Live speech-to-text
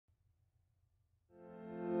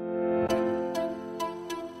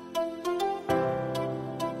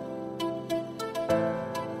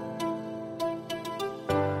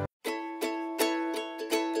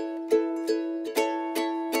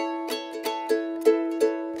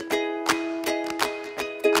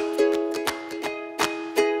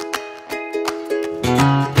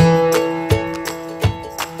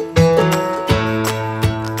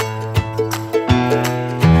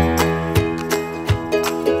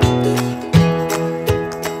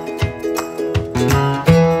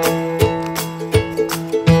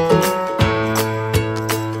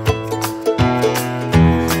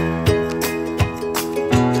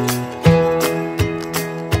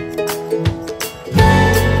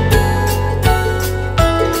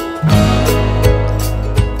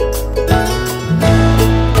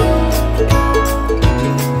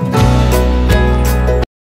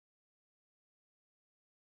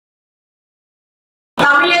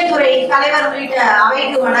தலைவர் உள்ளிட்ட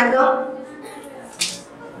அவைக்கு வணக்கம்.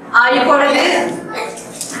 இப்பொழுது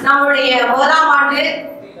நம்முடைய 1ஆம் ஆண்டு,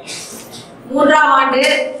 3ஆம் ஆண்டு,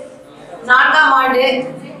 4ஆம் ஆண்டு,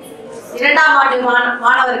 2ஆம் ஆண்டு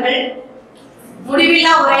மாணவர்கள்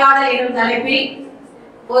முடிவில்லா உரையாடல் எனும் தலைப்பில்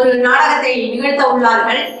ஒரு நாடகத்தை நிகழ்த்த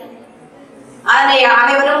உள்ளார்கள். அதனை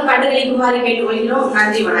அனைவரும் கண்டுகளிக்குமாறு கேட்டுக்கொள்கிறோம்.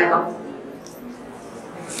 நன்றி, வணக்கம்.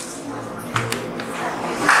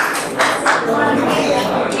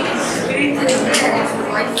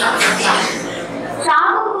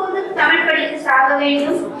 சாகும்போது தமிழ் படித்து சாக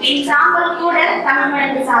வேண்டும், என் சாம்பல் கூட தமிழ்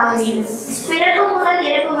மணந்து சாக வேண்டும். பிறப்பு முதல்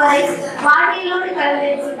இறப்பு வரை வாழ்க்கையோடு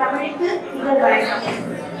கலந்திருக்கும் தமிழுக்கு முதல் வணக்கம்.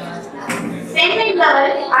 பெண்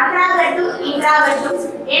என்பவர் அன்றாகட்டும் இன்றாகட்டும்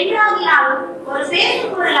என்றாகினாலும் ஒரு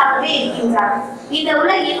பேசும் பொருளாகவே இருக்கின்றார். இந்த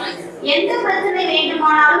உலகில் எந்த பிரச்சனை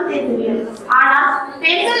வேண்டுமானாலும் தீர்ந்துவிடும். ஆனால்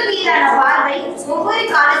பெண்கள் மீதான பார்வை ஒவ்வொரு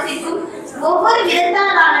காலத்திற்கும் ஒவ்வொரு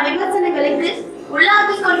விதத்தாலான விமர்சனங்களுக்கு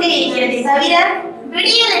உள்ளாக்கி கொண்டே இருக்கிறது தவிர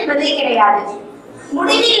விடியல் என்பதே கிடையாது.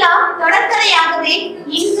 முடிவில்லா தொடர்கதையாகவே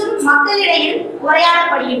இன்றும் மக்களிடையில்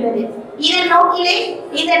உரையாடப்படுகின்றது. இதன் நோக்கிலே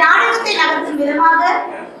இந்த நாடகத்தை நகர்த்தும் விதமாக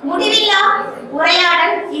முடிவில்லா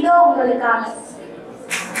உரையாடல் இதோ உங்களுக்காக.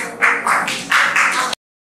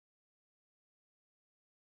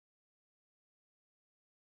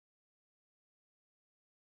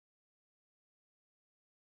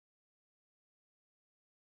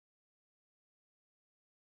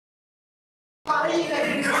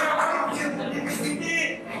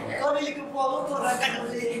 கோவிலுக்கு போக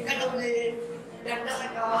கடவுளே கடவுளே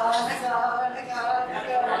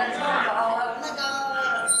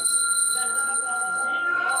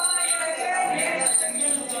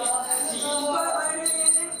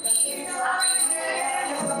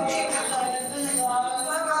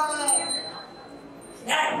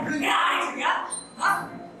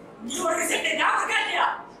நீ ஒரு ரிசல்ட் ஞாபகம் இல்லையா?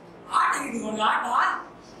 ஆட்டுக்கு ஒரு ஆட்டா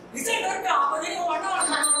ரிசல்ட் இருக்கு. அப்பதே ஒண்ணா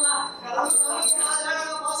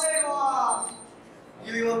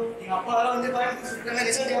ஐயோ, எங்க அப்பா வேற வந்து பாயிண்ட் சொல்லிட்டாங்க.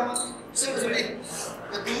 ரிசல்ட் ஏமா சொல்லி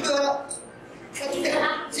துண்டு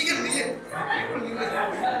சீக்கிரம் நில்லு.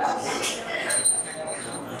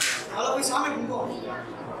 அவளை போய் சாமி கும்பிடுவோம்.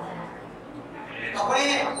 அப்பனே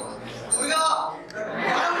முருகா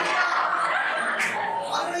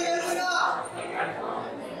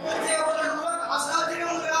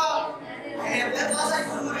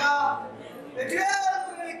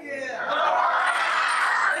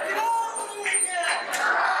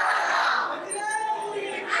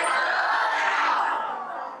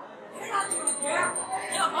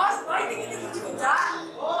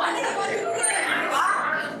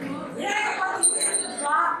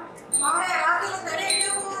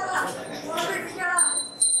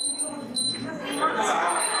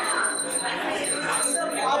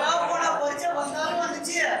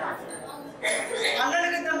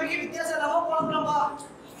அண்ணனுக்கு தம்பிக்கு வித்தியாசம் இல்லாம போனப்பா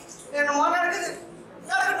என்ன மாதிரி இருக்குது.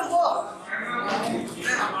 நடக்கட்டும் போ.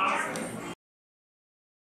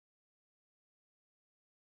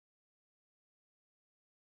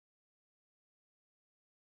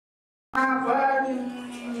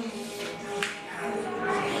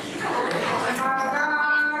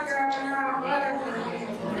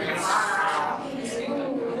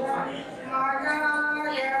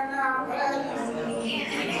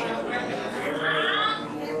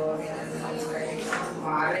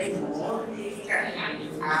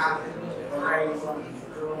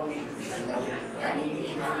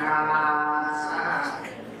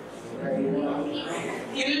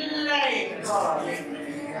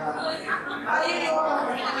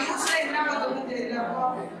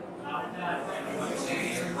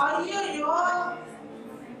 ஐயோ,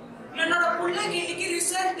 என்னோட புள்ளைக்கு இன்னைக்கு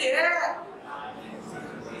ரிசல்ட்.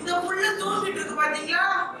 இந்த புள்ள தூங்கிட்டு இருக்கு பாத்தீங்களா?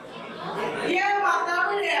 ஏமா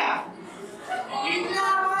தமிழ்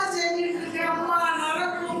இல்லாம செஞ்சுட்டு இருக்க அம்மா நல்லா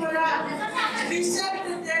தூங்குற.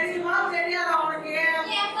 ரிசல்ட் தெரியுமா தெரியாதா உனக்கு?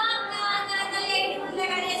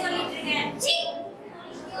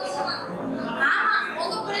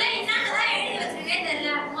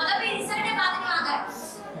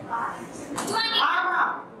 Mama,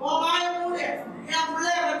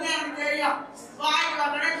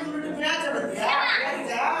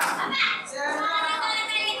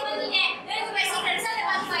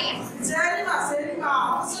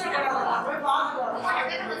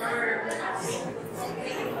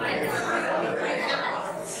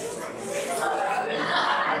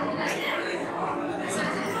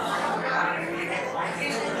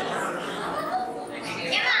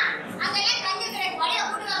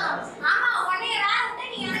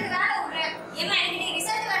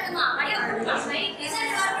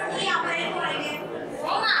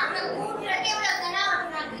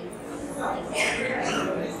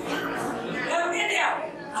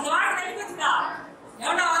 அந்த வாடகை தள்ளி வச்சுட்டா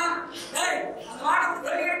எவனா டேய் அந்த வாடகை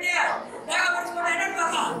தள்ளி கட்டியா தேக பறிச்சு போட என்னன்னு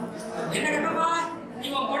பார்க்கலாம் என்ன கட்டப்பா நீ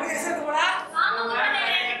உன் பொண்ணு ரிசல்ட் போடா ஆமா மாட்டே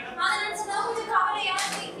அத நினைச்சு தான் கொஞ்சம் கவலையா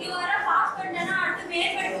இருக்கு நீ வர பாஸ் பண்ணனா அடுத்து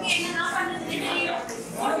மேல் படிப்புக்கு என்னதான் பண்றதுன்னு தெரியும்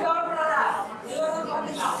உனக்கு கவலைப்படாதா ஏதோ ஒரு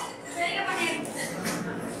பாத்துக்கலாம் சரியா பண்ணி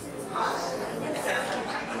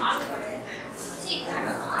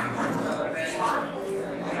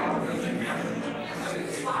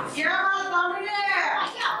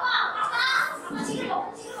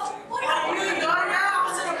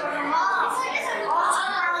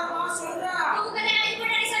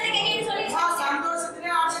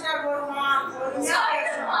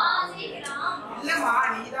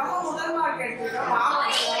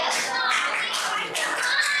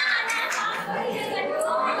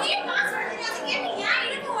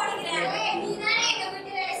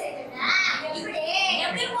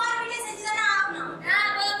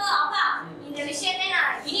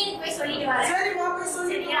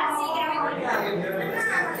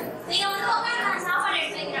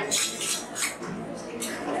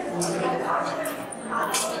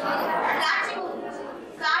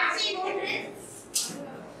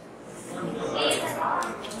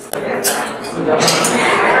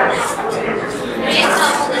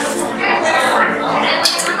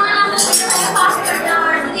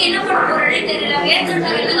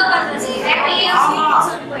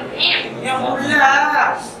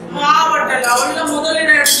மாவட்ட லெவல்ல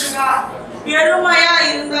முதலிடம் எடுத்துங்க. பெருமையா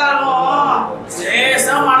இருந்தாலும்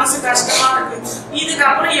லேசா மனசு கஷ்டமா இருக்கு.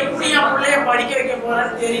 இதுக்கப்புறம் எப்படி என் பிள்ளைய படிக்க வைக்க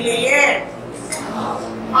போறேன்னு தெரியலையே.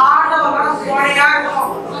 ஆண்டவன் துணையா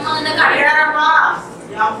இருக்கும். ஏறப்பா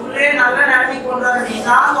என் பிள்ளைய நல்ல நிலைமைக்கு கொண்டு வர நீ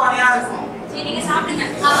தான் துணையா இருக்கும். நீங்க சாப்பிடுங்க.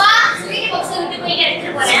 அப்பா ஸ்வீட் பாக்ஸ் விட்டு போய்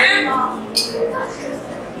எடுத்துட்டு போறேன்.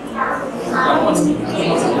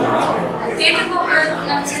 கேட்டு போறேன்.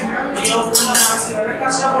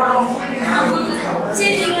 கஷ்டப்படும்.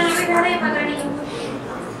 சரி நீங்க நிறைய பண்றீங்க.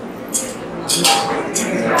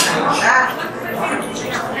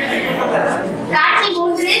 காட்சி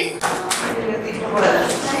 3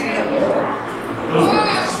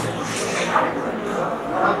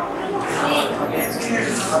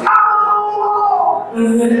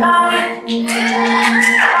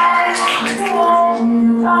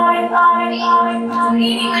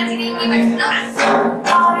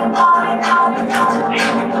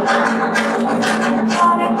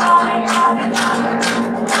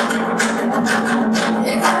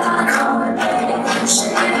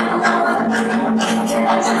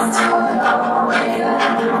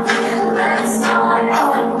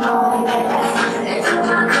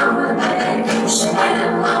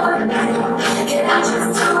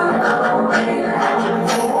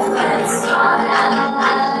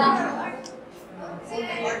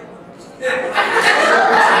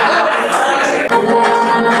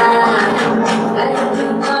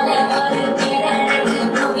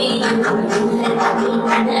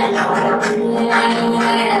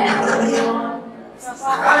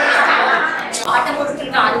 ஆட்டம்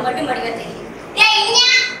போட்டுருக்கான். அது மட்டும் படிக்க தெரியும். டேய்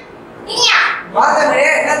இனியா இனியா வா தம்பி.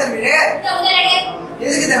 என்ன தம்பி உங்களே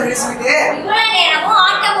எதுக்கு தம்பி சொல்லிட்டு இவ்வளவு நேரமும்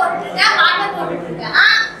ஆட்டம் போட்டுருக்க பாட்டம் போட்டுருக்க.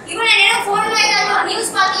 இவ்வளவு நேரம் போன்ல ஏதாவது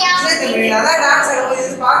நியூஸ் பாத்தியா? இல்ல தம்பி அதான் டான்ஸ் ஆடும்போது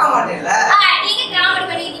இது பார்க்க மாட்டேன்ல. நீங்க காமெடி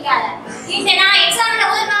பண்ணிட்டு இருக்காத. இந்த நான் எக்ஸாம்ல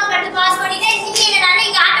முதல் மார்க் எடுத்து பாஸ் பண்ணிட்டேன். நீங்க என்னடா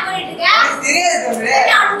இங்க ஆட்டம் பண்ணிட்டு இருக்க? தெரியாது தம்பி.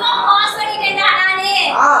 அன்பா பாஸ் பண்ணிட்டேன்டா நானே.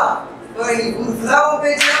 நீ புதுசாவோ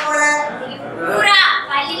பேசினா போல பூரா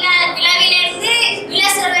பள்ளியில கிளவில இருந்து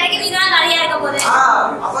விலாசர வரைக்கும் இதுதான் கலையா இருக்க போகுது.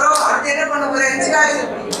 அப்புறம் அடுத்து என்ன பண்ண போற? இன்ஜினியரிங்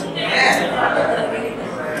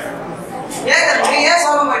ஏன் தம்பி ஏன்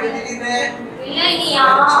சொல்ல மாட்டேன் திடீர்னு? இல்ல இல்லையா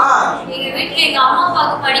எங்க வீட்டுல எங்க அம்மா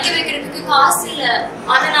அப்பாவுக்கு படிக்க வைக்கிறதுக்கு காசு இல்ல.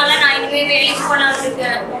 அதனால நான் இனிமே வேலைக்கு போலான்னு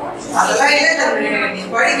இருக்கேன். அதெல்லாம் இல்ல தம்பி நீ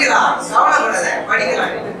படிக்கலாம் கவலைப்படாத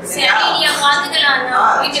படிக்கலாம். சரி நீ பாத்துக்கலாம்.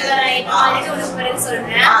 வீட்டுக்காரன் நாளைக்கு உனக்கு பிறகு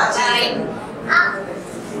சொல்றேன்.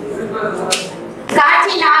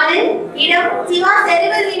 காட்சி 4 இடம் சிவா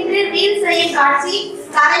தெருவில் நின்று ரீல் செய்யும் காட்சி.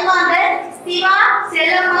 கலைமாந்தர் சிவா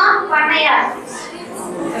செல்லம்மா பண்ணையார்.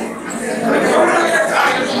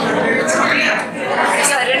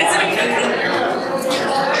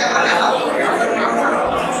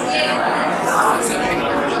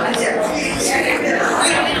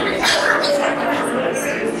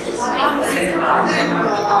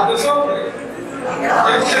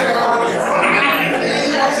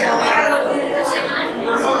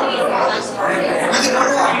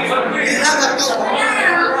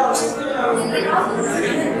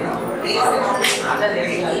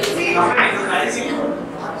 Gracias.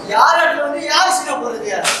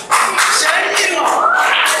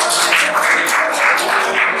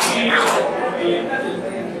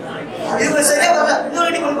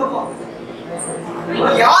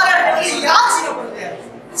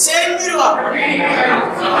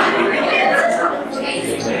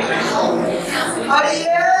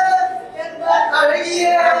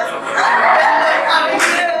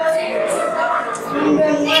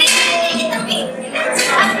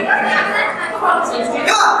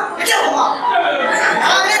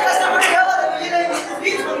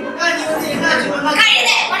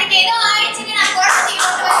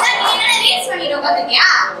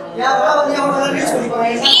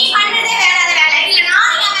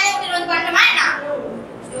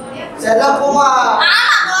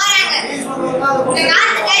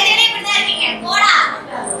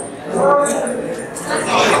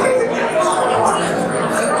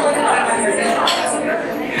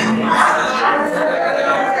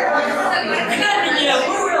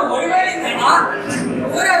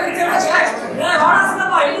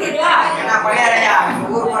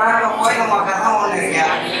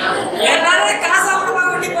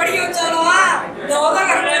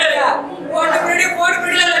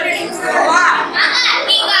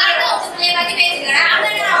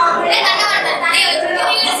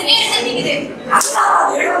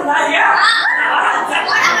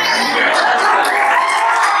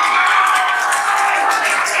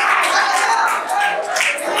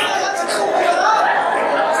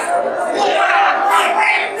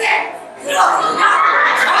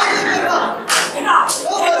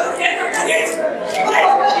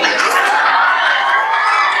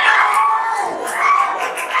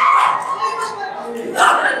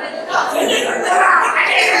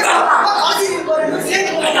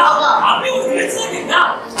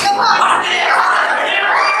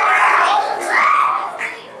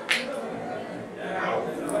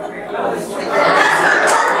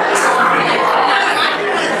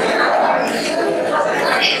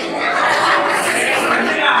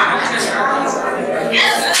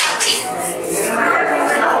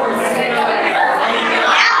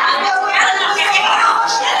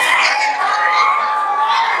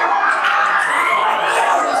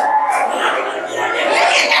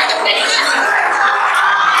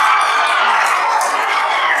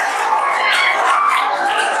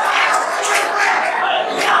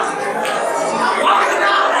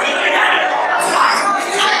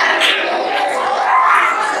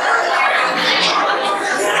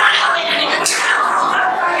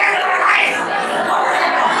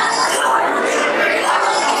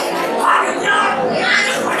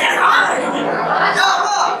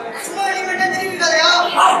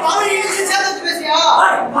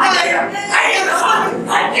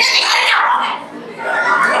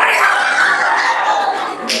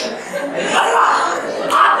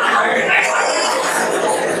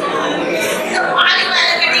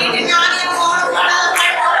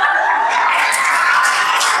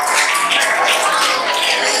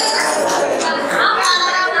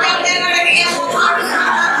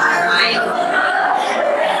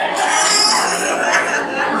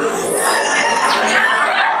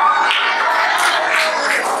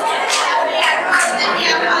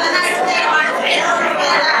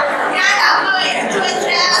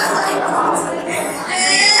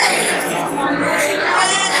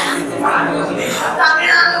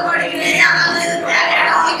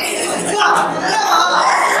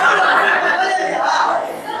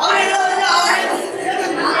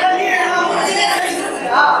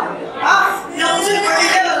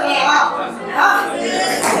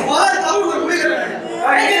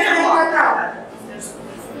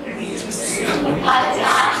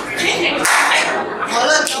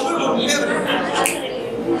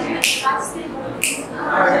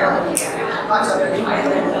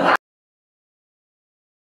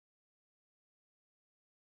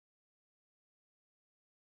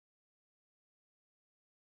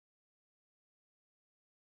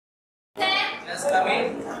 எஸ் தமிழ்.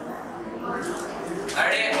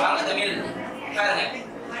 அடே வாங்க தமிழ். உட்காருங்க.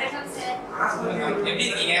 எப்படி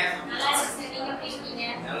இருக்கீங்க?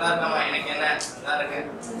 நல்லா இருக்கமா. எனக்கு என்ன நல்லா இருக்கு.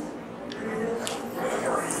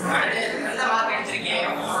 அடே நல்ல மார்க் எடுத்திருக்கீங்க.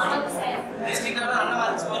 டிஸ்ட்ரிக்ட்ல நல்ல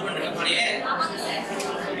மார்க் ஸ்கோர் பண்றீங்க போலயே.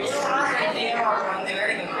 இந்த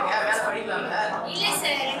வேலைக்கு வேலை படிக்கலாம்ல? இல்ல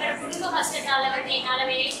சார், என்னோட குடும்ப கஷ்டத்தால என்னால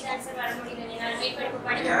வேலைக்கு தான் சார் வர முடியல. என்னால மேற்படிப்பு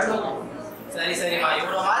படிக்க முடியல. சரி சரிம்மா,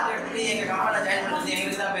 இவ்வளவு மார்க் எடுத்துட்டு எங்க கம்பெனில ஜாயின் பண்ணது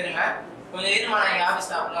எங்களுக்கு தான் பெருமை. கொஞ்சம் இருமா, நான் எங்க ஆபீஸ்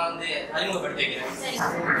ஸ்டாஃப்லாம் வந்து அறிமுகப்படுத்தி வைக்கிறேன்.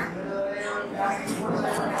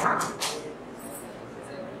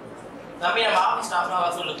 தம்பி, நம்ம ஆபீஸ் ஸ்டாஃப்லாம்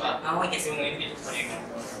வர சொல்லுப்பா. நான் ஓகே சார், உங்க இன்ட்ரடியூஸ் பண்ணிருக்கேன்.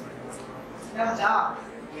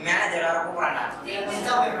 மேனேஜர் வர கூப்பிடுறாண்டா.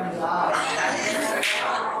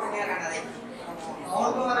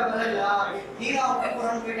 அவனுக்கும் வர வேலை இல்ல, நீங்க அவங்க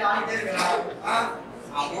போறான்னு போயிட்டு ஆடிட்டே இருக்கா?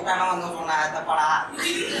 அவன் கூட்டானா வந்து சொன்னா தப்பாடா.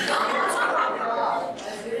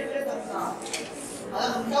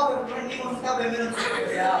 அதான் முட்டா போய் நீங்க முட்டா போய் மேல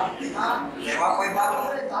சொல்லியா? போய்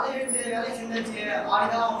பார்க்கணும். தலையெழுத்து வேலை செஞ்சாச்சு,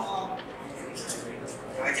 ஆடிதான் ஆகணும்.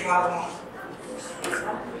 வச்சு பார்க்கணும்.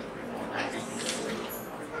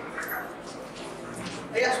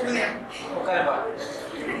 ஐயா சொல்லுங்க. உட்காருப்பா.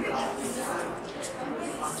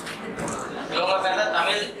 இவங்க பேர் தான்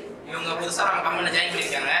தமிழ். இவங்க புதுசா நம்ம கம்பெனில ஜாயின்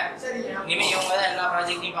பண்ணிருக்காங்க. இனிமே இவங்க தான் எல்லா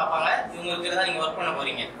ப்ராஜெக்ட்டையும் பார்ப்பாங்க. இவங்க இருக்கிறதா நீங்க ஒர்க் பண்ண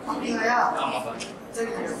போறீங்க. அப்படிங்களா? ஆமாப்பா.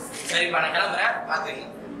 சரிங்க. சரிப்பா, நான் கிளம்புறேன். பாத்துங்க.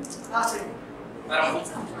 சரி. வரேன்.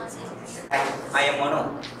 I am Manu.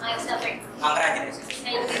 Congratulations.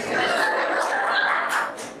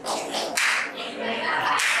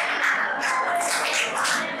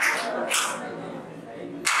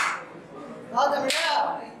 தமிழா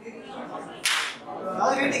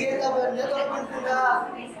அதாவது வீட்டுக்கு ஏத்தாப்புல நேத்தோட பண்ணிட்டா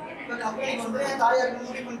இப்ப கம்பெனிக்கு வந்து தாலியா இருக்கு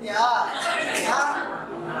முடிவு பண்ணிட்டியா?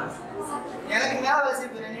 எனக்கு மேல வேலை செய்ய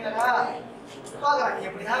போறேன். நீ வேலை பாக்குறேன், நீ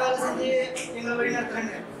எப்படிதான் வேலை செஞ்சு எங்களை வழி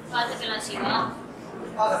நடத்துறேன்னு பாத்துக்கலாம் சிவா.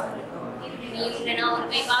 பாக்குறேன். நான் ஒரு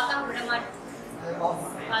போய் பார்க்காம விட மாட்டேன். அதை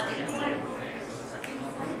பார்ப்போம். பாத்துக்கலாம்.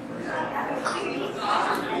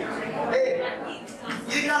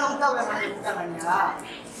 இதுக்குதான் நமக்கு தான் வேலை கூட்டாங்க.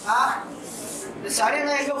 இந்த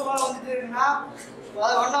சடையெல்லாம் எங்க போனாலும் வந்துட்டு இருக்குன்னா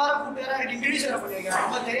 1 hour கூட்டு வர எனக்கு இன்ட்ரடியூஸ் வேற பண்ணி வைக்கிறேன்.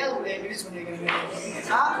 ரொம்ப தெரியாது போல இன்ட்ரடியூஸ் பண்ணி வைக்கிறேன்.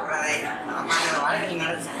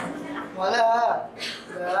 முதல்ல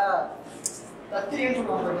கத்திரின்னு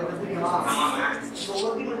சொல்லுவாங்க. கத்திரியா இப்போ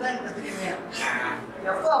ஒருத்தி மட்டும் தான் எனக்கு கத்திரியுமே.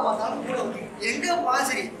 எப்போ பார்த்தாலும் கூட ஒருத்தி எங்க போனாலும்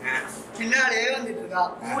சரி பின்னாலே வந்துட்டு இருக்கா,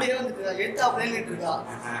 கூடயே வந்துட்டு இருக்கா, எடுத்தாப்புலேன்னு இருக்கா.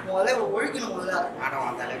 முதல்ல ஒரு ஒழுக்கணும். முதல்ல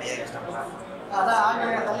அதான்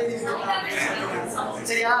ஆண்கள் தள்ளி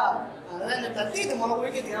சரியா? அதான் இந்த தத்தியத்தை முதல்ல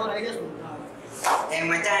ஒழிக்கிறதுக்கு ஒரு ஐடியா சொல்லுங்க.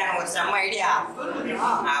 மச்சான், எனக்கு ஒரு செம்ம ஐடியா.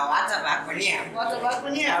 நான் வாட்ஸ்அப் பேக்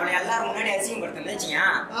பண்ணி அவளை எல்லாரும் முன்னாடி அசிங்கப்படுத்தல வச்சியா?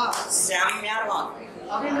 செம்மையா இருக்கும்.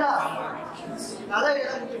 அப்படின்றா நல்லா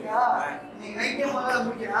இடம் கொடுத்துருக்கா. நீங்க நைட்டே முதல்ல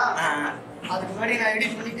முடிக்கிறா. அதுக்கு முன்னாடி நான்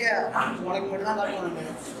எடிட் பண்ணிட்டு உனக்கு மட்டும் தான்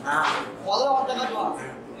காட்டுவேன். முதல்ல வார்த்தை காட்டுவான்,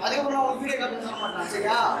 அதுக்கப்புறம் நான் உனக்கு வீடியோ காட்டு தர மாட்டேன்.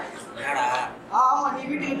 சரியா? ஆமா, நீ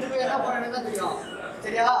வீட்டுக்கு எடுத்து போய் என்ன பண்ணு தான் தெரியும்.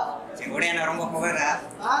 சரியா? சரி கூட என்ன ரொம்ப புகழ.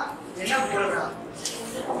 என்ன புகழா?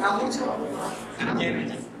 நான்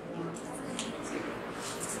முடிச்சிருவேன்.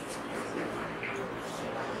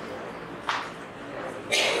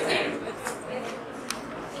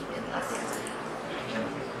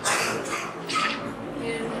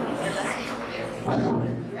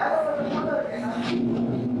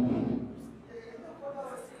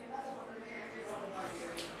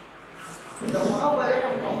 இந்த உணவு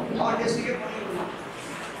அவன் டெஸ்டிக்கே பண்ணிருக்கோம்.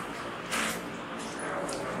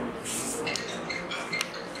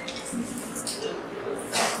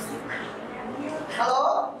 Hello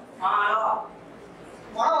hello.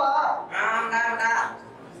 உணவா?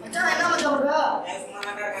 மச்சான், என்ன மச்சான் பண்ற? சும்மா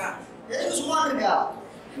தான் இருக்கேன். எதுக்கு சும்மா இருக்கா?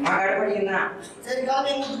 சும்மா கடுப்படிக்கிறேன். சரி,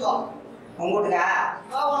 கிளம்பி எங்க வீட்டுக்கோ. உங்க வீட்டுக்கா?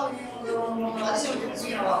 வா, உனக்கு அரிசி வச்சு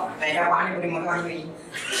சீக்கிரம் வா. லைட்டா பானிபூரி மட்டும் வாங்கி வை.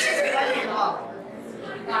 வா.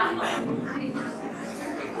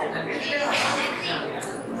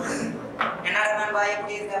 என்ன இருக்கா?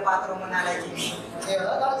 எப்படி இருக்க? பார்த்து ரொம்ப நாள் ஆச்சு.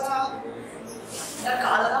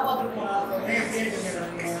 காலதான் பார்த்துட்டு போனா எப்படி இருக்கு?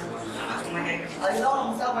 சும்மா கேட்க. அதுதான் உனக்கு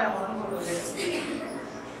முட்டா பையன் சொல்றது.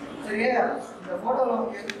 சரி, இந்த போட்டோல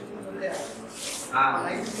சொல்லு.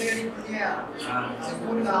 நைட்டு எடிட் பண்ணியா?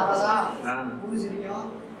 கூட்டுக்கு ஆறதான் கூடு சிரிக்கும்.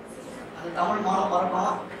 அது தமிழ் மானம்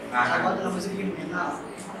பறக்கும். அதை பார்த்து நம்ம சிரிக்க முடியும்னா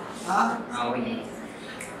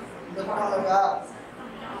இந்த போட்டோ இருக்கா?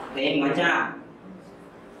 டேய் மச்சான்,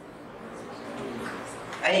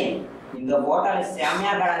 ஐய் இந்த போட்டோல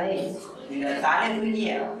செம்மையா இருக்காடே. இந்த தலையை தூக்கி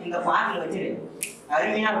இந்த பாட்டில் வச்சிரு,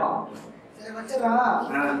 அருமையா இருக்கும். சரி,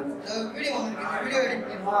 வச்சிடறேன். வீடியோ வந்துருக்கு, வீடியோ எடிட்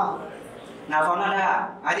பண்ணிடலாம். நான் சொன்னல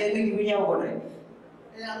அதே தூக்கி வீடியோவை போட்டுரு.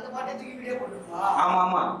 அந்த பாட்டை தூக்கி வீடியோ போட்டுருமா? ஆமா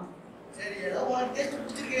ஆமா. சரி, ஏதோ உனக்கு டேஸ்ட்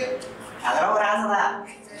பிடிச்சிருக்கு. அதெல்லாம் ஒரு ஆசைதான்.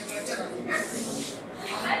 சரி,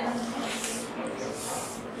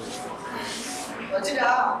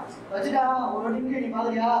 வச்சுடா ஒரு வாட்டி நீ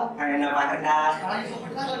பாக்குறியா? என்ன பாக்குறா? நாளைக்கு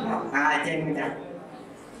மட்டும் தான் இருக்கணும். சரி மச்சான்.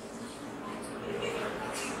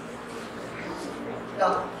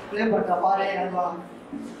 ப்ளே பண்ணா பாரு நண்பா.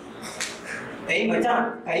 டேய் மச்சான்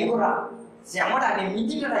கை போடுறா. செம்மடா நீ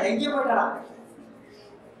மிஞ்சிட்டடா எங்கேயோ போயிட்டடா.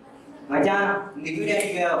 மச்சான் இந்த வீடியோ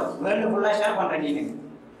நீங்க வேர்ல்டு ஃபுல்லா ஷேர் பண்றேன் நீங்க.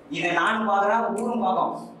 இதை நானும் பாக்குறேன் ஊரும்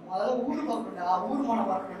பார்க்கும். முதல்ல ஊரு பார்க்கணும்டா, ஊர் மானம்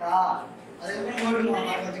பார்க்கணும்டா. அதுக்கப்புறம் வேர்ல்டு மானம்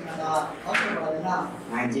பார்க்க வச்சுக்கணும்டா. அவசரப்படாதுன்னா.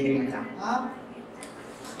 சரி மச்சான்.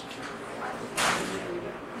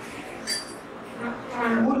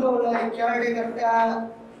 ஊர்ல உள்ள கேடு கரெக்டா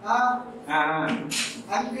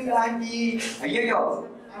அங்கிள் ஆண்டி ஐயோ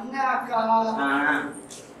அண்ணா அக்கா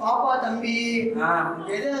பாப்பா தம்பி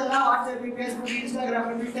எதெல்லாம் வாட்ஸ்அப் ஃபேஸ்புக் இன்ஸ்டாகிராம்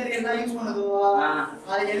ட்விட்டர் எல்லாம் யூஸ் பண்ணுதோ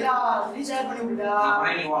அது எல்லாம் ரீசார்ஜ் பண்ணி விட்டுடா.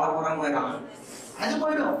 நீ வளர்ப்புறம் போயிடலாம். அது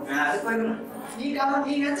போயிடும். அது போயிடும். நீ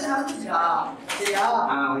நினைச்சு நடந்துச்சுடா. சரியா?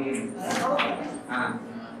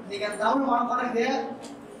 நீங்க தமிழ் மனம் பறக்குது,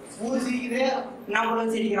 ஊர் சிரிக்குது,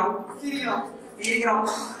 நம்மளும் சிரிக்கிறோம்.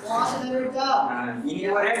 ஆசை நிறைவேற்றா? இனி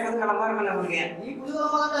ஒரே புதுக்கிழமா இருக்கும் நம்மளுக்கு. நீ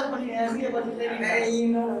புதுவிதமா தான் இருப்பீங்க. வீடியோ பார்த்துட்டு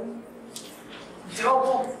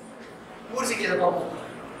ஊர் சிரிக்கிறத பார்ப்போம்.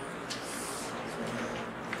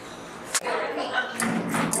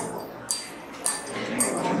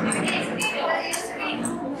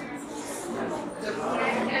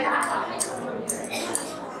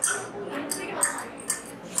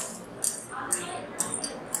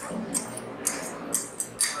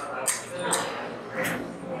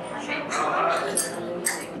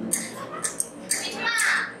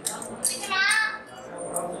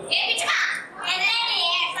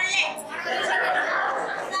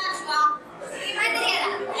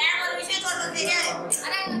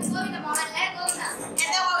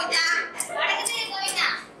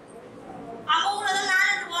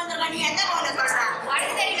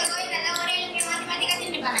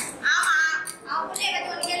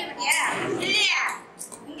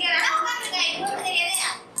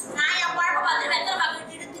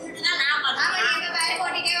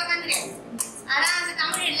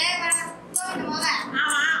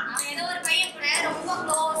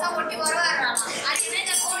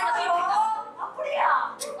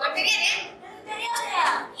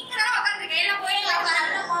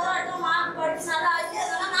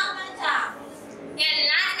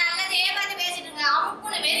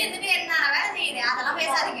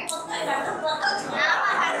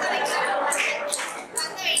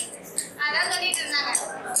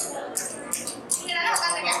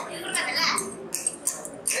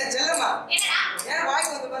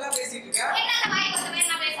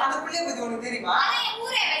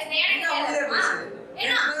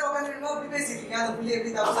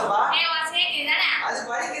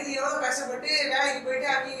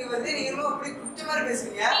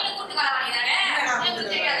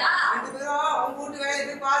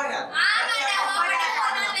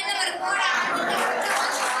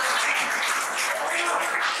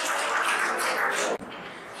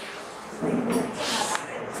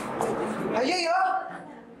 ஐயோ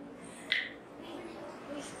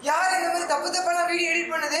யார் இந்த மாதிரி தப்பு தப்பான வீடியோ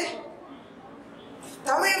எடிட் பண்ணது?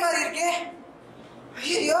 தமிழ் மாதிரி இருக்கே.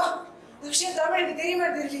 ஐயோ இந்த விஷயம் தமிழுக்கு தெரியுமா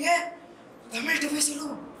தெரியலீங்க. தமிழ்கிட்ட போய்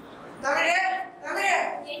சொல்லுவோம். தமிழே தமிழே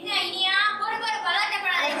என்ன ஐயா போற போற பலாட்ட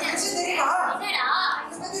படாதீங்க. விஷயம் தெரியுமா? என்னடா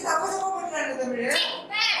இந்த மாதிரி தப்பு தப்பா பண்றாங்க தமிழே.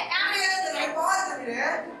 தமிழே பாரு தமிழே.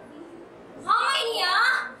 ஆமா ஐயா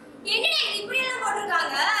என்னடா இப்படி எல்லாம்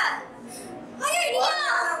போட்டுருக்காங்க? ஐயோ ஐயா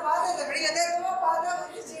நான் பார்த்தேன் தமிழே. எதேமா பார்த்தா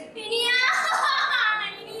வந்துச்சு. ஐயா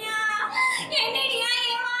ஐயா என்னடியா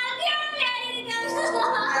என் வாழ்க்கையோட விளையாடி இருக்காங்க.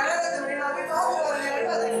 அழகா தமிழே நான் போய் பார்த்து வரேன்.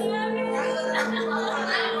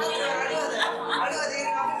 அழுவாதே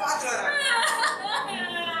நான் போய் பார்த்து வரேன்.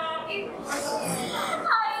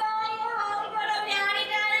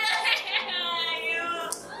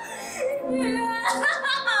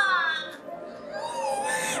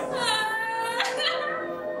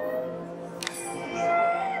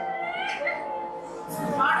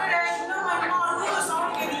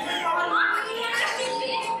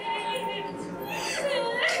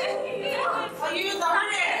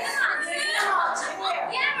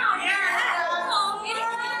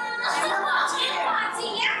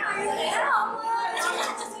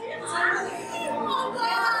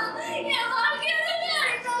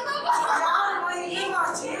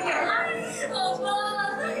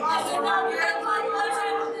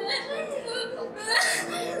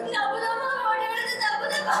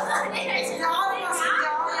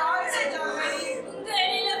 உங்க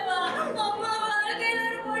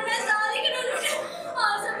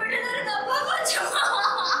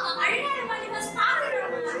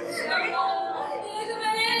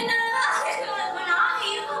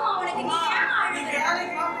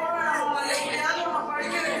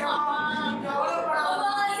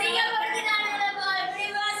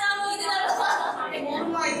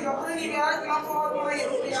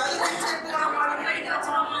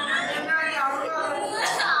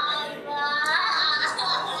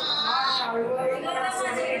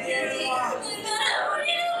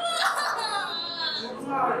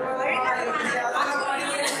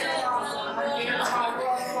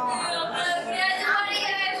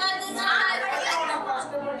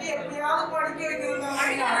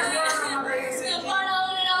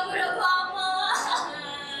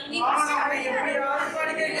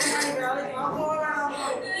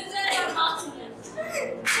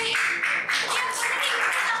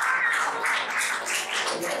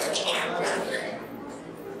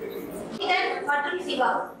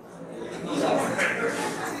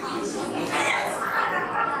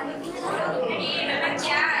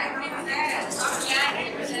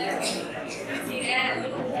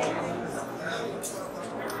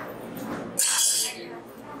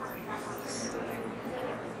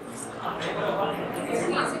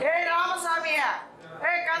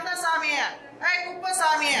ஏய் கந்தசாமி, ஏய்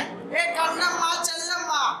குப்பசாமி, ஏய் கண்ணம்மா,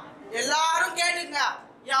 செல்லம்மா, எல்லாரும் கேட்டுங்க.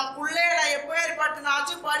 என் பிள்ளைய நான்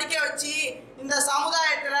எப்பேற்பட்டனாச்சும் படிக்க வச்சு இந்த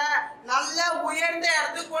சமுதாயத்துல நல்ல உயர்ந்த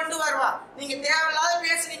இடத்துக்கு கொண்டு வருவா. நீங்க தேவையில்லாத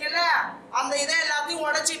பேசுனீங்கல்ல, அந்த இதை எல்லாத்தையும்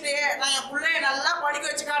உடைச்சிட்டு நான் என் பிள்ளைய நல்லா படிக்க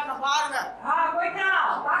வச்சு காட்டணும். பாருங்க.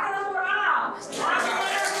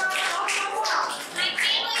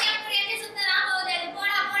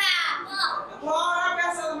 போனா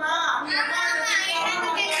பேசுறதுமா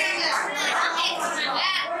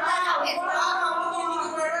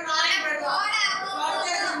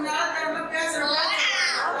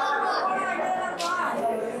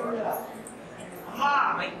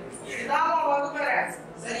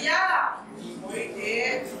சரியா? நீ போயிட்டு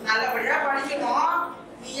நல்லபடியா படிக்கணும்.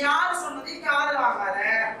 நீ யாரு சொன்னதையும் காது வாங்காத.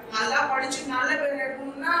 நல்லா படிச்சு நல்ல பேர்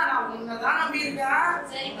எடுக்கணும்னா நான் உன்னதான் நம்பி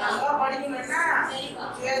இருக்கேன். நல்லா படிக்கணும். என்ன? சரிம்மா,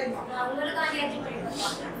 சரிம்மா.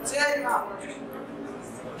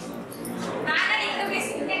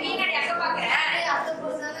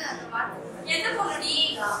 எந்த பொண்ணுடி?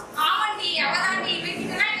 ஆமாண்டி, அவதாண்டி.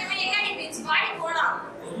 வீட்டுக்குன்னா இனிமே எங்க நீ பேச்சு பாடி போலாம்.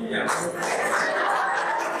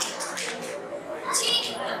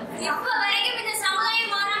 இப்ப வரைக்கும் இந்த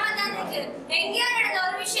சமுதாயம் மாறாம தான் இருக்கு. எங்கேயோ நடந்த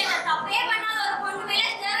ஒரு விஷயத்த தப்பே பண்ணாத ஒரு பொண்ணு மேல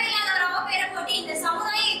தேவையில்லாத ஒரு அவ பேரை போட்டு இந்த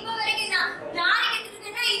சமுதாயம் இப்ப வரைக்கும் நாளைக்கு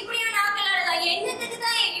இருக்குன்னா இப்படியும் நாக்கலாடுதா? என்னத்துக்கு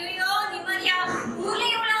தான் ஐயோ நிம்மதியா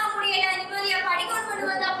ஊர்லயே உழவ முடியல, நிம்மதியா படிக்கணும் கொண்டு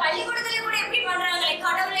வந்தா பள்ளிக்கூடத்துல கூட எப்படி பண்றாங்களே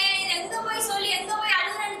கடவுளே, எங்க போய் சொல்லி எங்க போய்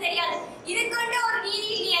அழுகுறேன்னு தெரியாது. இதுக்கொண்டு ஒரு நீதி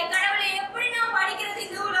இல்லையே கடவுளே, எப்படி நான் படிக்கிறது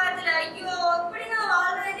இந்த உலகத்துல? ஐயோ எப்படி நான்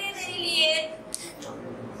வாழ்றதே தெரியலையே.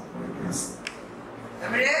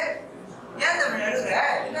 தமிழே, ஏன் தமிழ் அழுகுற?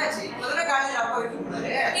 என்னாச்சு? முதல்ல காலையில அப்பா வீட்டுக்கு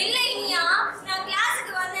போனாரு. இல்ல இல்லையா, நான்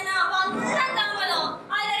கிளாஸுக்கு வந்தேனா அப்ப அங்கதான் தாமதம்.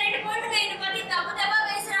 அதுல ரெண்டு பொண்ணுங்க என்ன பத்தி தப்பு தப்பா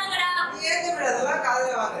பேசுறாங்கடா. நீ ஏன் தமிழ் அதெல்லாம்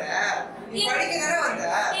காதுல வாங்குற? நீ படிக்க தானே வந்த?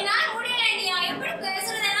 என்னால முடியல இல்லையா, எப்படி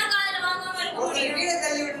பேசுறதெல்லாம் காதுல வாங்காம இருக்க ஒரு முடியும்? வீட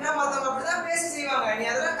தள்ளி விட்டுனா மத்தவங்க அப்படிதான் பேசி செய்வாங்க. நீ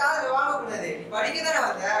அதெல்லாம் காதுல வாங்க கூடாது. நீ படிக்க தானே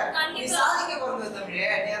வந்த? நீ சாதிக்க பிறந்தது தமிழே.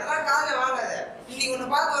 நீ அதெல்லாம் காதுல வாங்காத. இன்னைக்கு உன்னை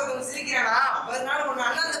பார்த்து ஒருத்தவங்க சிரிக்கிறானா, மறுநாள் உன்னை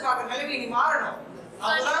அண்ணாந்து பார்க்க நிலைமை நீ மாறணும்.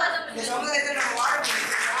 அப்பதான் இந்த சமுதாயத்தை நம்ம வாழ முடியும்.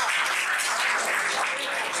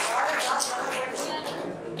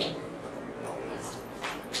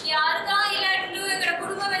 யாருதான் இல்லாட்டிலும் எங்களோட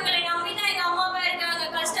குடும்பம் எங்களை நம்பிதான் எங்க அம்மா அப்பா இருக்காங்க.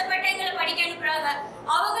 கஷ்டப்பட்டு எங்களை படிக்க அனுப்புறாங்க.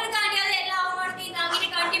 அவங்களுக்காண்டியாவது எல்லா அவமானத்தையும் தாங்கிட்டு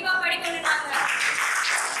கண்டிப்பா படிக்கணும்னாங்க.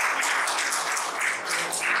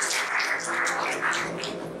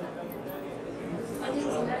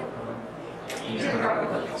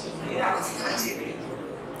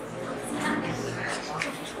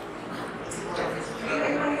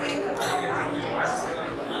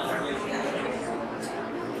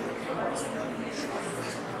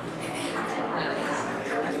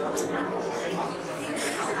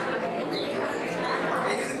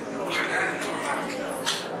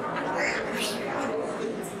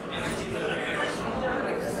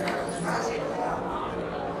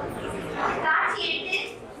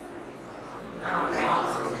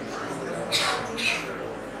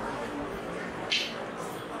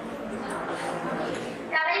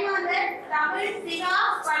 தலைமாந்தர் தமிழ் சிவா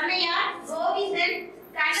பண்ணையார் கோவிந்தன்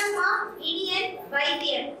கண்ணம்மா இனியன்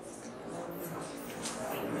வைத்தியர்.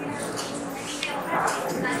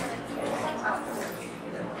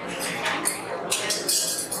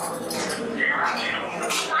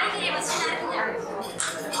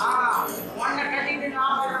 உன்னை கட்டிட்டு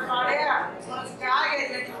நான் போடுற பாடு உனக்கு காய்கறி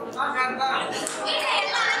கட்டி கொடுத்தான் கரெக்டா.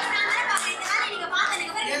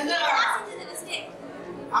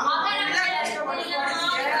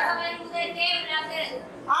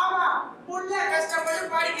 ஆமா, புள்ள கஷ்டப்பட்டு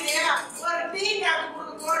படிக்கிறியா? ஒரு டீ காப்பி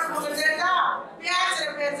கொடுக்க போட்டு தெரியா?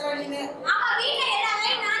 பேசுற நீனு.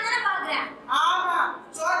 ஆமா,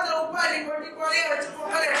 சோத்துல உப்பு அள்ளி போட்டு கொலைய வச்சு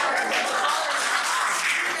பொங்கல்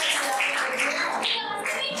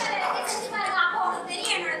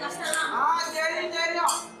தெரியும்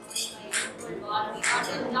தெரியும்.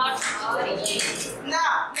 இந்த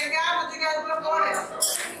கிராமத்துக்கு அதுக்குள்ள போடு.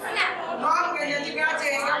 நோம்பு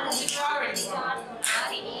எதுக்காச்சும்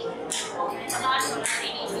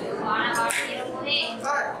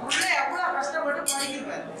எவ்வளவு கஷ்டப்பட்டு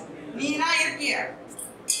படிக்கிறேன். நீனா இருக்கிய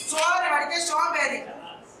சோறு வடிக்க சோம்பேறி.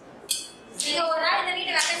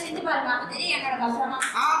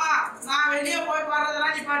 ஆமா, நான் வெளியே போய்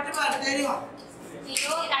பாடுறதெல்லாம் நீ பட்டு பாரு தெரியும்.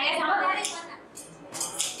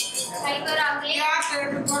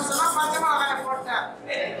 பச்சமா வேலை போட்டேன்.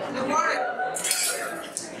 போடு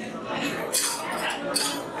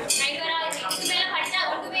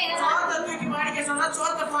சோத்தை தூக்கி படிக்க சொன்னா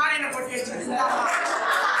சோத்தை பானையில கொட்டி வச்சிருந்தா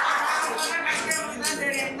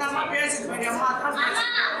தெரியும். இந்த அம்மா பேசிட்டு போய் அம்மா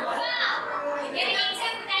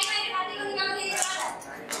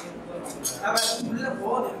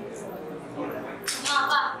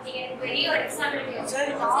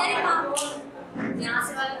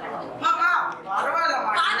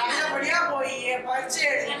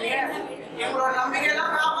அவன்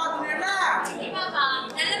நம்பிக்கையெல்லாம் காப்பாத்தணும்ல. கண்டிப்பாப்பா.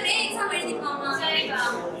 நல்லபடியா எக்ஸாம் எழுதிப்பாமா. சரிப்பா.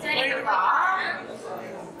 சரிப்பா.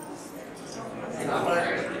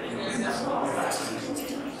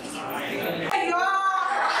 ஐயோ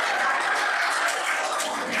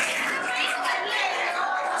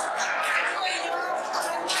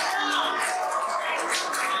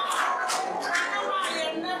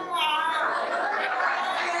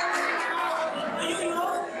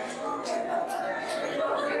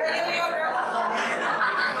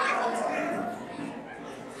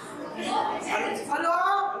ஹலோ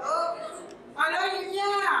ஹலோ ஐயா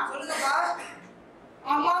சொல்லுங்கப்பா.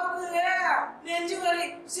 அம்மாவுக்கு நெஞ்சு வலி.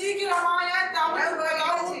 சீக்கிரமா ஏன் தமிழ்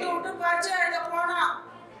விட்டு பரிச்சை எழுத போனா.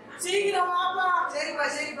 சீக்கிரம் வாப்பா. சரிப்பா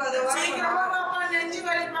சரிப்பா அது வரேன். சீக்கிரமா வாப்பா, நெஞ்சு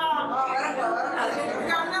வலிப்பா. வரேன்ப்பா வரேன்.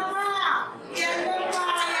 கண்ணம்மா என்னம்மா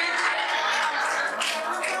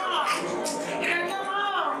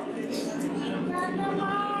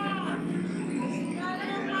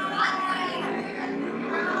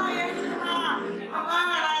அம்மா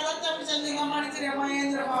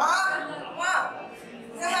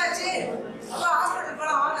என்னாச்சு? அப்பா ஹாஸ்பிட்டல்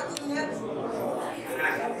போலாம் வாங்க தூக்குங்க.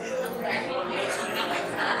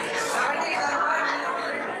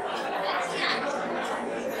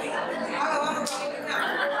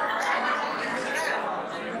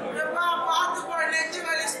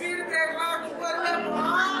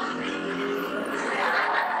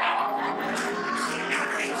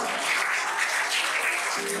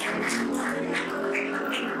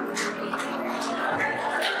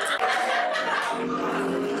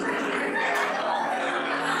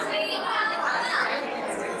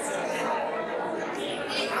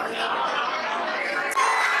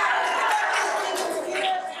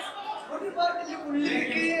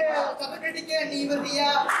 நீ வந்தியா?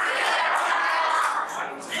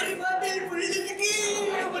 ஒரு பாட்டில் புள்ளிக்கு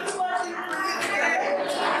ஒரு பாட்டில்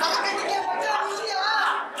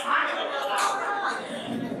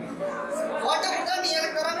ஓட்ட நீ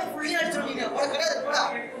எனக்கு வராம புள்ளி அடிச்சுட்டீங்க. உனக்கு கிடையாது கூட.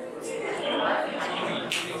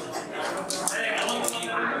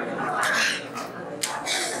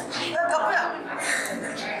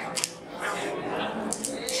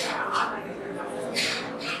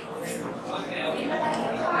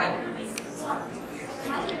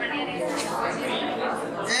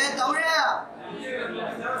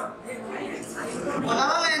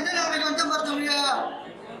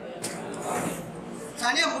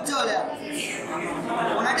 தனியா முடிச்சவள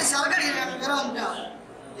உன்னாட்டி சரக்கு அடிக்க வேற வந்துட்டான்.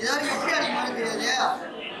 ஏதாவது எப்படி அடிக்க மாதிரி தெரியாது.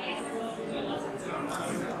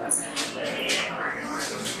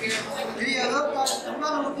 இது ஏதோ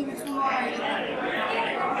தமிழால ஊற்றி மிக்ஸ்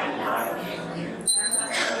பண்ணுவாங்க.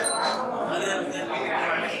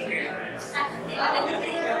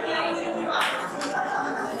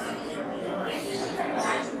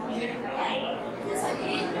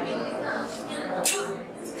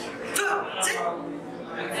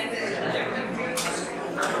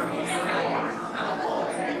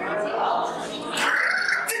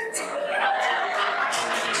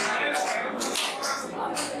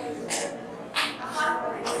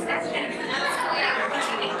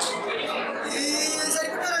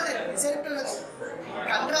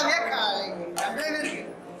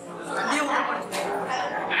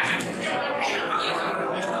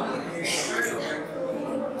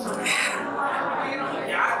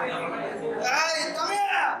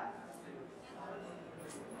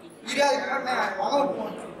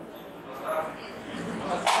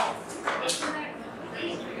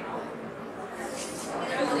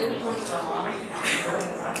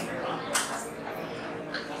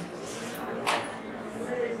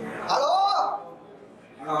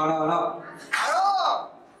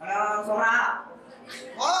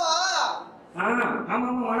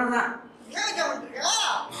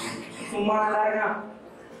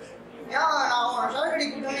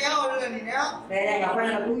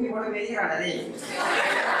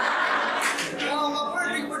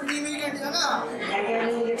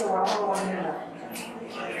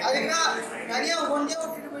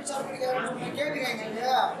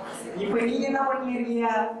 இப்ப நீங்க என்ன பண்ணிருக்கீங்க?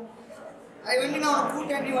 அது வந்து நான்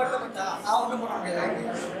கூட்டாண்டி வரல மச்சான். நான் ஒன்றும் பண்ண முடியாது.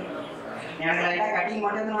 எனக்கு லைட்டா கட்டிங்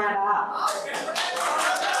மட்டும் வேடா.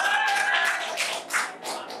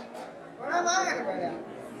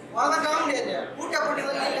 உனக்கு தர முடியாது. கூட்டா போட்டு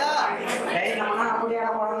வரீங்களா? டேய் நம்ம அப்படியே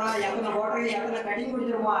போறோம்னா எத்தனை போடுறீங்க எத்தனை கட்டிங்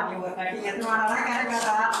குடிச்சிருமா? நீ ஒரு கட்டிங் எத்தனை வேணானா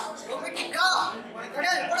கரெக்டா? ஓகேக்கா. உனக்கு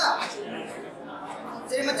கிடையாது போடா.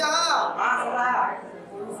 சரி மச்சான். சொல்றா.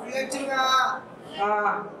 வச்சிருக்கா.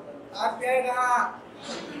 ஹாப்பியாடா.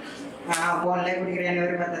 போன்ல குடிக்கிறேன்னு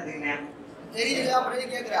ஒரு பத்தத்துக்குங்க. தெரியுதா அப்படியே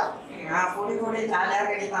கேக்குறா. பொடி பொடி ஜாலியா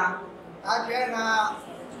கடிதான். ஹாப்பியாடா.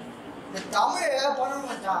 இந்த தமிழ் பண்ணணும்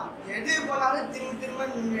மச்சான். எது பண்ணாலும் திரும்ப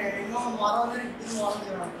இன்னும் மறந்து திரும்ப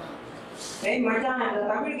வளர்ந்துடும். ஏய் மச்சான், இந்த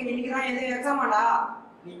தமிழுக்கு இன்னைக்கு தான் எது எக்ஸாமாடா?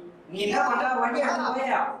 நீ என்ன பண்ற? வண்டி எடுத்து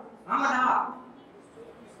போயா? ஆமாடா.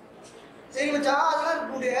 சரி மச்சான், அதெல்லாம்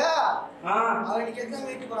இருக்க முடியாது. அவன் இன்னைக்கு எக்ஸாம்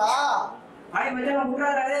எழுதிட்டு போறா. ஆய் மச்சான்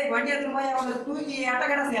விட்றாரு. வண்டி எடுத்து போய் அவங்களை தூக்கி அட்டை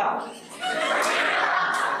கடைசியா.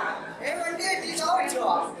 வண்டியை டீ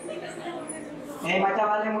சாப்பிடுவா. ஏய்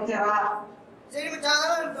மச்சான் வேலையை முடிச்சிடா. சரி மச்சான்,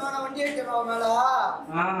 அதெல்லாம் இருக்கும். நான் வண்டி எடுத்துறேன் மேல.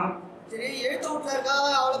 சரி, எழுத்து வீட்டுல இருக்கா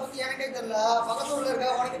அவளை பத்தி எனக்கே தெரியல. பக்கத்து ஊர்ல இருக்கா,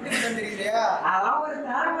 உனக்கு எப்படி தெரியுது? அதெல்லாம் ஒரு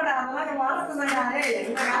தரப்பட, அதெல்லாம் வளர்த்துதானே.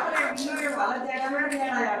 எந்த காலத்துல இன்னொரு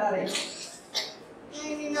வளர்ச்சியாகவே யாடாதே.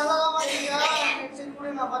 நீ நல்லா மாட்டீங்க. சரி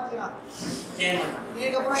கூட நான் பாத்துக்கிறேன்.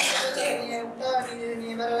 இதுக்கப்புறம் நீ விட்டா நீ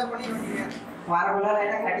வேற ஏதாவது பண்ணிக்க மாட்டீங்க. வரக்குள்ள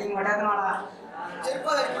லைட்டா கட்டிங் மாட்டாதுனாடா.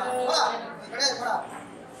 சரிப்பா போடா, கிடையாது போடா.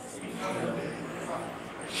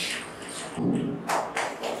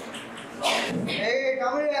 ஏய்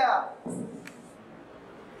தமிழா,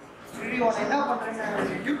 சரி உனக்கு என்ன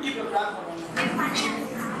பண்றேன்னு யூடியூப்ல பிளான்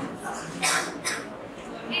பண்ணுறேன்.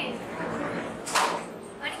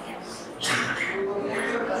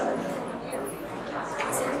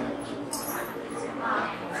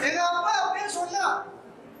 எங்க அப்பா அப்படியே சொன்னா,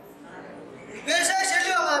 பேச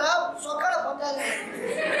சொல்லுவாங்க சொக்கால பத்தாது.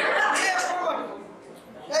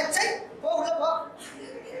 சரி போ, உள்ள போ.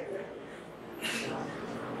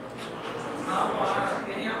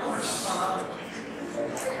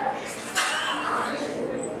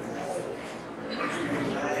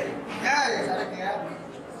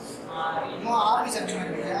 இன்னும் ஆர்மி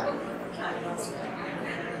சர்டிஃபிகேட் இருக்கு.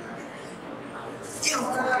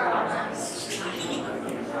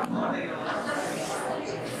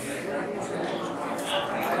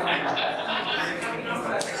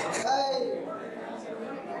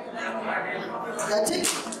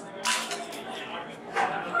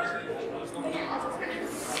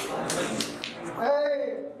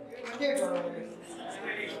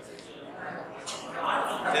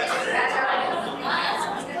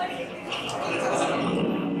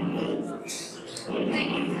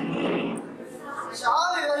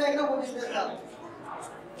 சாவி வேற எங்க போட்டு இருக்கா?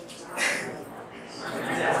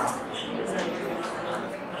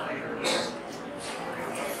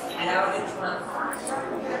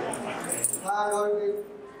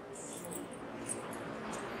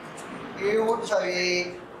 ஓட்டு சாவி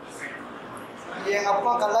எங்க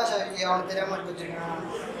அப்பா கல்லா சாவி அவனுக்கு தெரியாம எடுத்து வச்சிருக்கான்.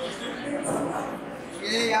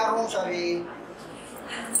 இது என் ரூம் சாவி.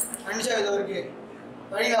 வண்டி சாவி இதோ இருக்கு.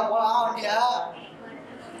 வழியில போலாம் வண்டியா.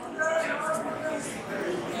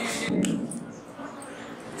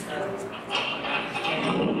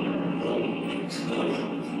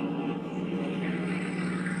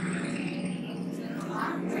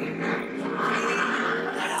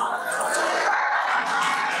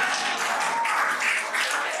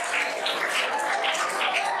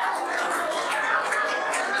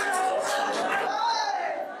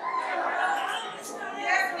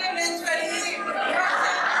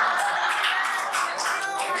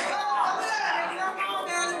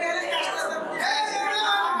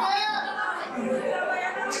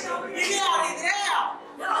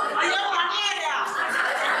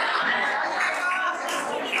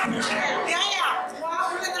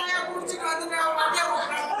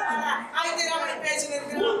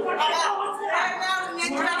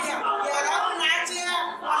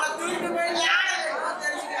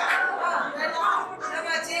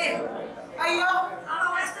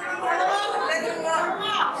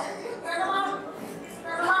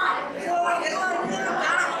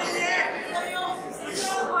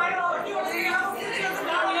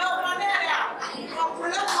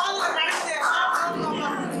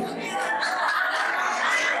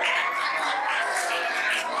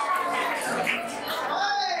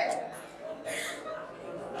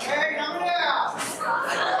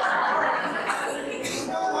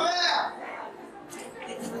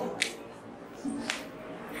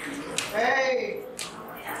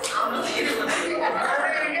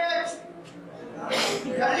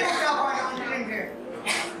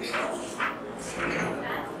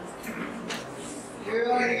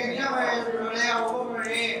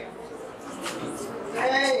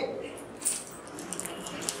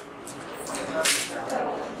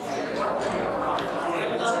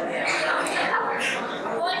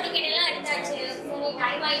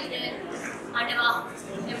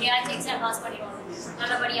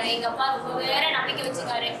 நல்லபடியா எங்க அப்பா ரொம்ப வேற நம்பிக்கை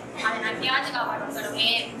வச்சுக்காரு. அதை நான் தியாஜு காப்பாற்றணும் கடவுளே.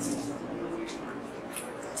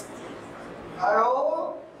 Hello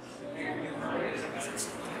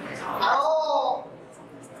hello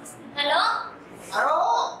hello hello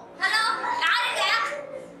hello யாருங்க?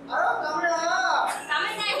 ஹலோ தமிழா?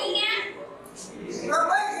 தமிழ்தான் நீங்க?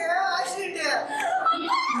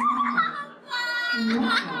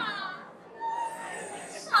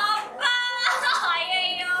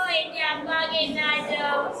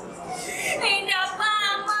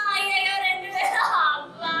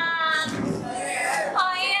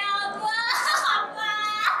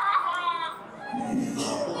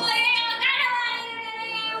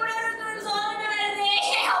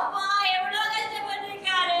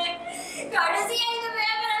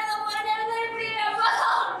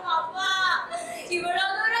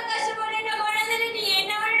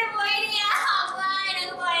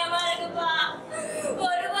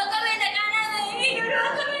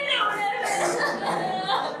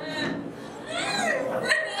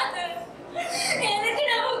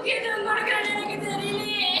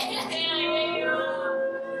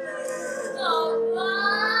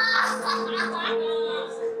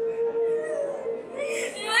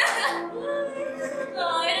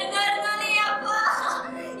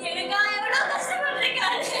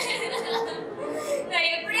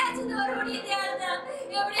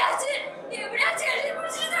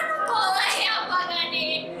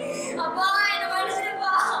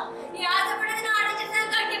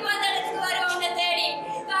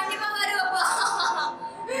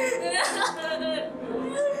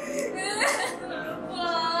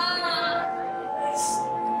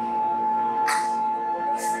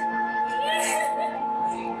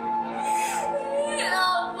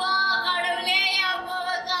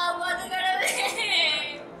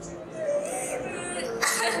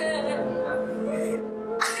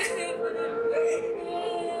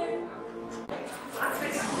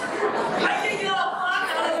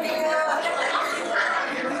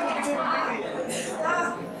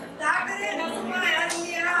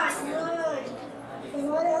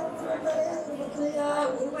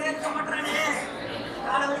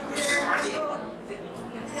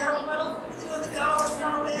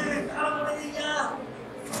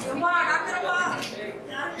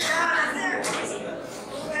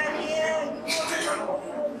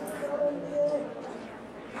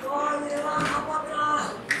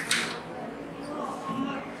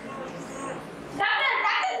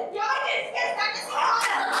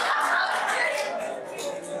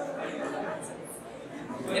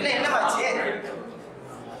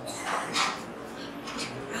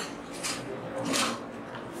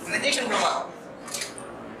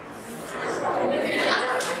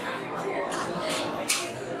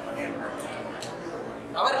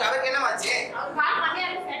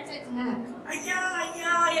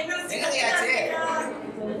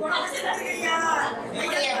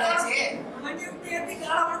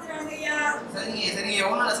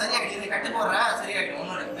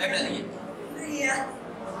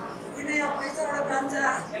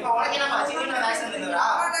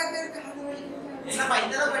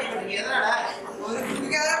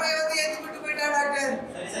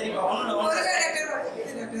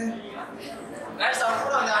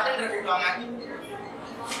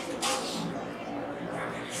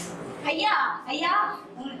 ஐயா ஐயா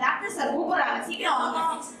உங்க டாக்டர் சார் கூப்பிடுறாங்க, சீக்கிரம் வாங்க.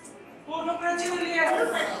 ஒன்றும் பிரச்சனை இல்லையா?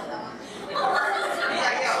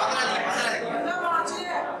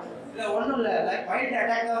 இல்ல ஒண்ணும் இல்ல, மைல்ட்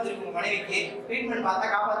அட்டாக் தான் வந்திருக்கு உங்க மனைவிக்கு. ட்ரீட்மெண்ட் பார்த்தா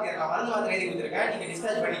காப்பாத்திடலாம். மருந்து மாத்திரை எழுதி கொடுத்துருக்கேன், நீங்க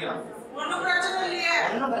டிஸ்சார்ஜ் பண்ணிக்கலாம். ஒன்றும் பிரச்சனை இல்லையே?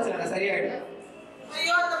 ஒன்றும் பிரச்சனை இல்லை, சரியாயிடும்.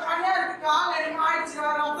 ஐயோ இந்த பண்ணையாருக்கு கால் என்னமோ ஆயிடுச்சு,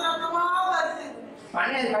 ரத்தமா வருது.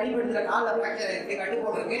 பண்ணையாருக்கு அடிபடுத்துற காலில் ஃப்ராக்சர் இருக்கு, கட்டு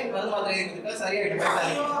போட்டிருக்கு, மருந்து மாத்திரை எழுதி கொடுத்துருக்கேன், சரியாயிடும்.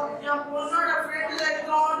 ஐயோ என் பொண்ணோட ஃப்ரெண்ட்ல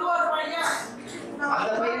இருக்கிறோம் ஒரு பையன்,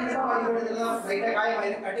 அந்த பையனுக்கு அடிபடுத்துறதும் லைட்டா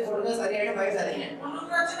காயமாயிருக்கு, கட்டு போடுங்க, சரியாயிடும், பயப்படாதீங்க. ஒன்றும்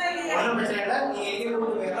பிரச்சனை இல்லையே? ஒன்றும் பிரச்சனை இல்லை, நீங்க எங்கேயும்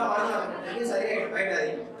கூட்டு போயிடலாம், மருந்து மாத்திரை சரியாயிடும்,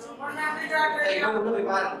 பயப்படாதீங்க. நன்றி டாக்டர் ஐயா. உள்ள போய்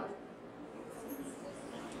பாருங்க.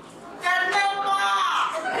 கண்ணம்மா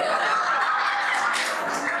சரியா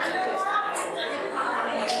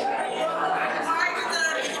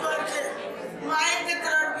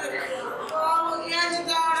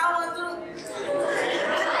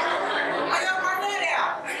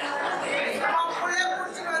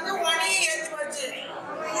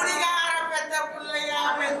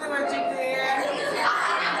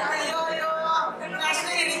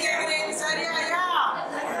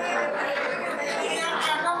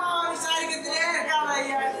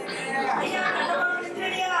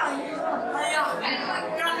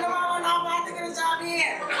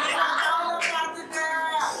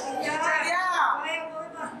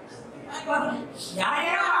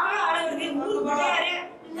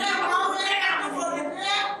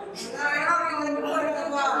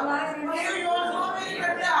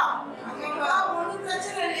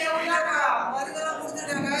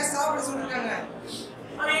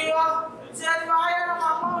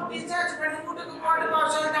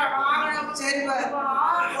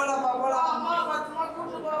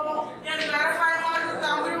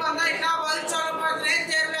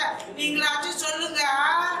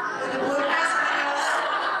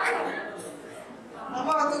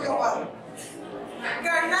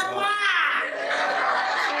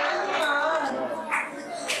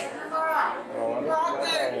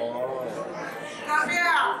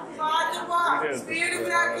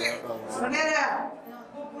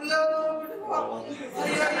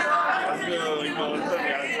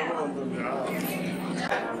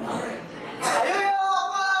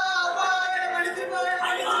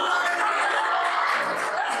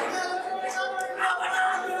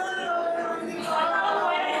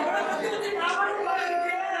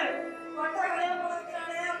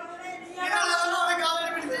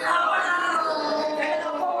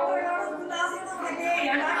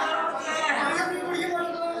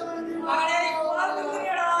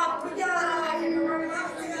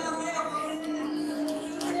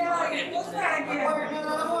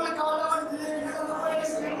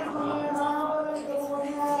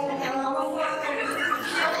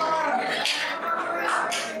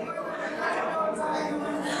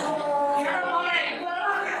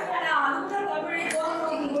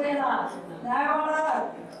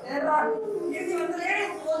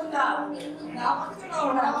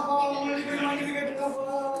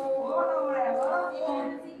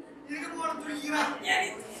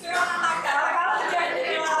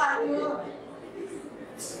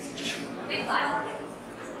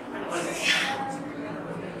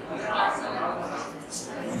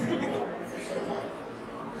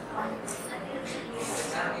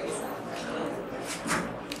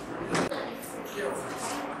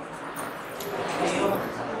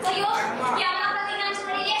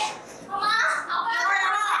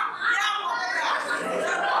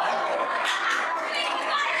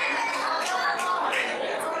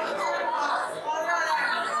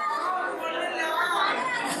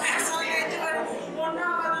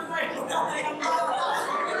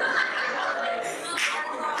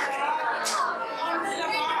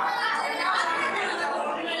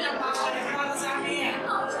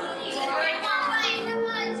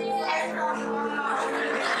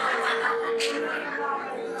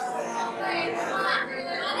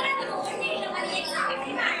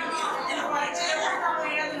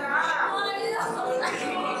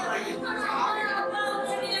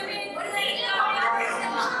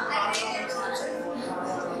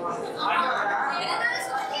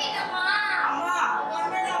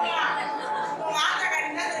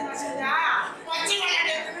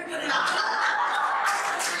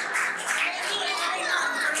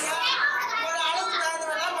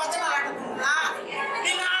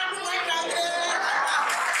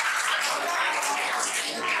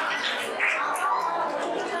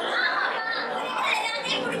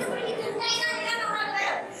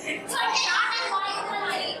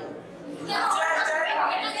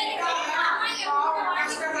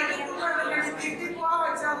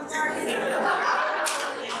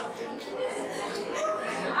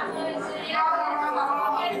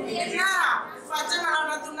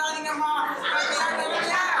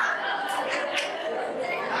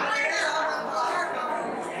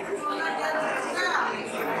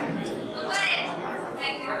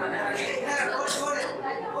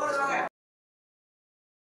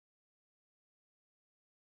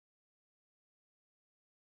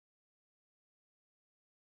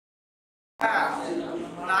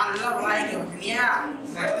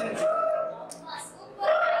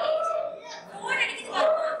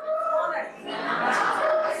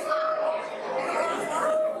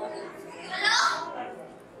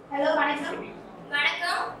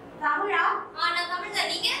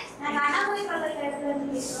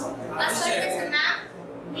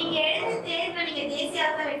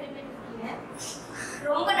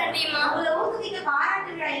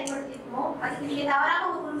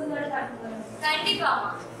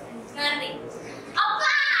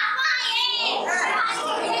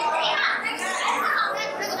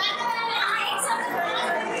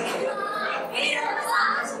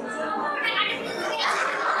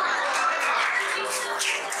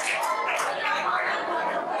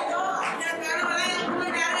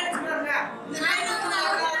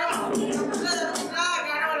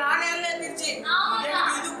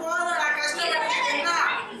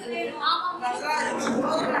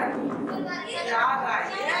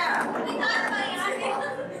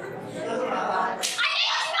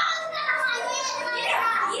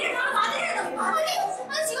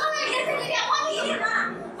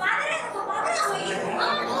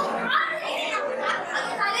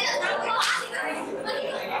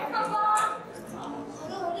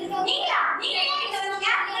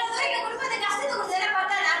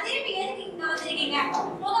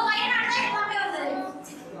உங்க பையனால தான் எல்லாமே வந்தது.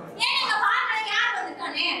 ஏன் நீங்க பாக்கல யார்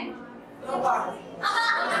வந்திருக்கானே?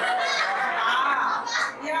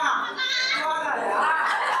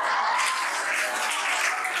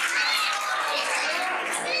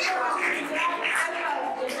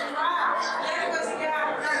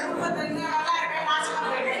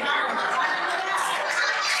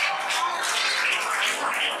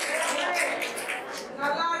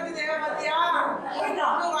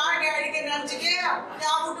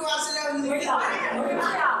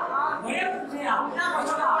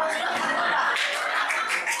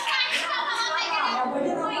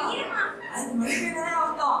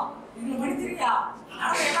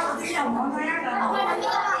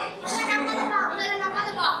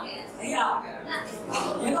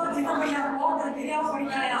 ஏதோ சின்ன பையன் போகிறது தெரியாம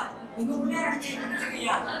படிக்கலையா உங்க பிள்ளையா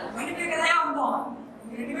நினைச்சிருக்கீங்க மன்னிப்புக்கதையா வந்தோம்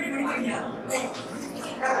 2 பேரும் படிக்கிறீங்க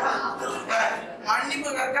மன்னிப்பு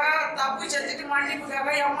கேட்க தப்பு செஞ்சுட்டு மன்னிப்பு கேட்க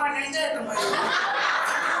எம்மா நெஞ்சா இருக்க மாதிரி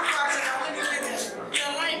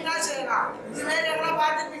இதெல்லாம் என்ன செய்யலாம் இது மாதிரி எல்லாம்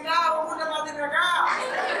பார்த்துருப்பீங்களா உங்க வீட்டை பார்த்துருக்கா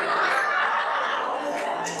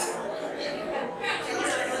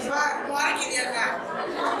முறைக்கிறீங்க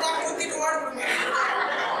குத்திட்டு ஓடுங்க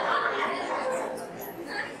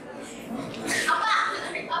அப்பா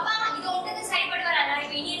அப்பா இது ஒண்ணுக்கு சரிப்பட்டு வராது நான்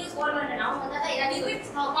இப்ப இனி எதுவும் போட மாட்டேன் நான் வந்தா ஏதாவது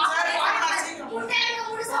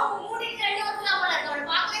முழுசா மூடிட்டு 2 வருஷம் போல இருக்கு அவளை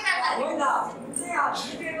பார்க்கவே மாட்டாரு போயிடா இல்லையா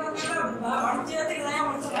படிச்சதுக்கு தான்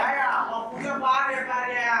முடிச்சா புள்ள பாரு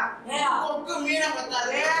கொக்கு மீனை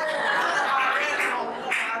பத்தாது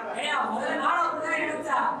ஏயா முதல்ல நானும் அப்படிதான்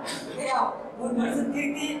எடுத்தா ஏயா ஒரு மனுஷன்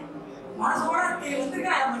திருத்தி மனசோட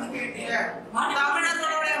வந்துருக்கா மனுக்கு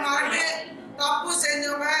தமிழர்களுடைய மரபு தப்பு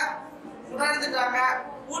செஞ்சவங்க உணர்ந்துட்டாங்க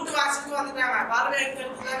வீட்டு வாசலுக்கு வந்துட்டாங்க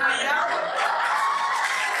வரவேற்கிறது தானே ஐயா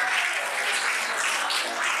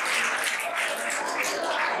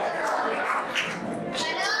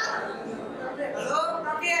ஹலோ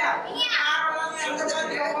தம்பியா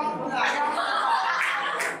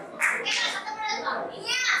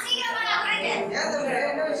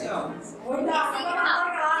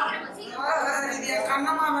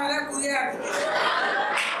கண்ணம்மா மேல குறியா இருக்கு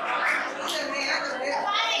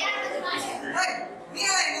நீ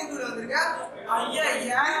கூப்பிட்டு வந்திருக்க ஐயா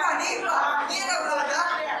ஐயா நீ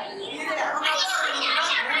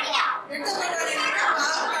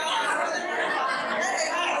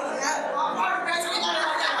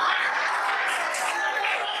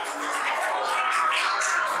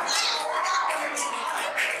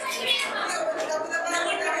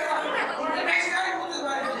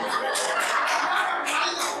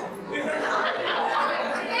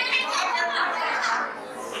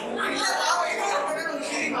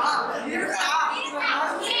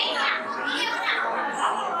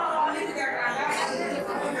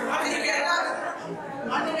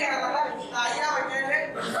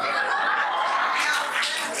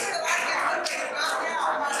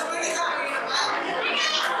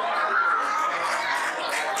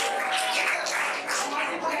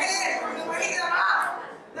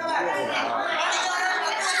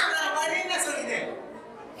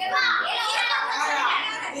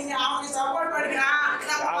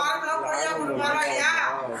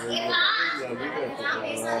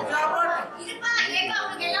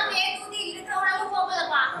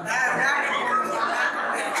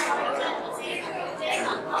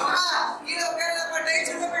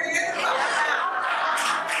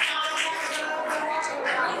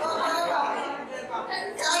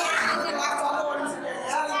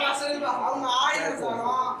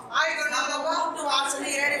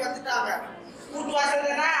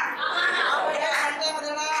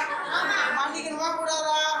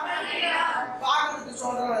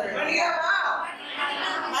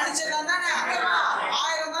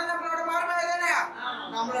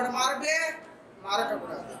நம்மளோட மரபே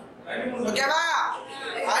மறக்கக்கூடாது ஓகேவா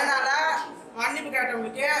அதனால மன்னிப்பு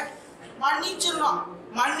கேட்டவங்களுக்கு மன்னிச்சிடணும்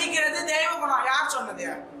மன்னிக்கிறது தெய்வ குணம் யார் சொன்னது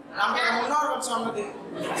நம்மளோட முன்னோர்கள் சொன்னது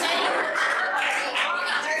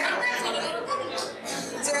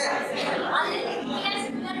சரி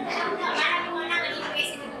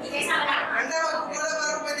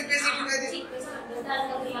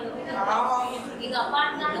எங்க அப்பா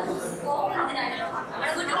இருந்தாலும் கோபம்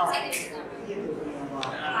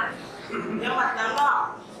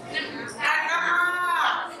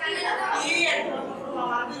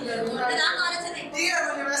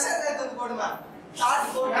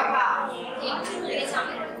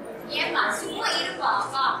ஏப்பா சும்மா இருப்பா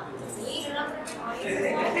அப்பா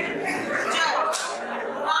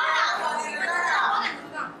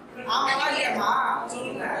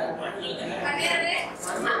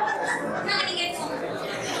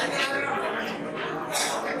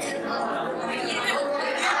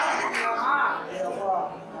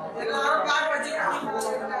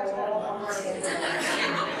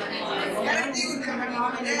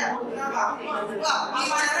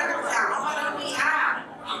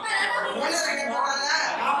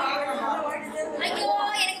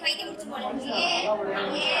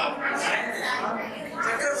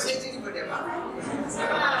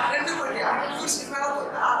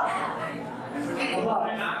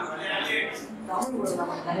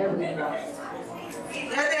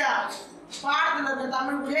பாடத்துல இருக்க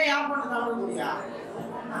தமிழ் மொழியா ஏன் பண்ண தமிழ் மொழியா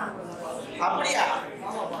அப்படியா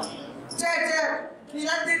சரி சரி நீ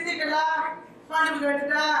தான் திருத்திட்டா மன்னிப்பு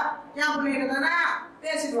கேட்டுட்டா ஏன் பண்ணிட்டு தானே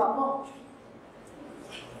பேசிட்டு வாப்போம்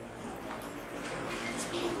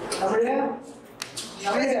தமிழ்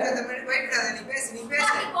பயப்படாத நீ பேசு நீ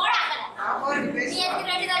பேசு போடாங்க நான் போறேன் நீ பேசு நீ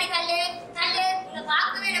எதுக்கு ரெண்டு தாடி கல்லு கல்லு உன்னை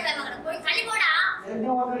பார்க்கவே இல்லை மகன் போய் கள்ளி போடா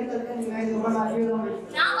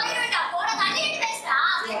நான் போயிடுவேன்டா போட கள்ளி எடுத்து பேசுடா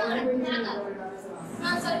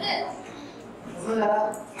நான் சொல்லு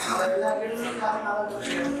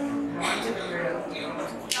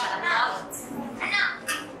அண்ணா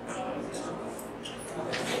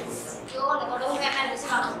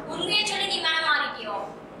உண்மையை சொல்லி நீ மனம் மாறிட்டியோ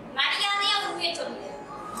மரியாதையா உண்மையை சொல்லு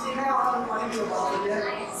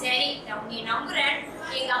சரி நீ நம்புறேன்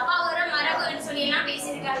எங்க அப்பா ஒரு மரபுன்னு சொல்லி எல்லாம்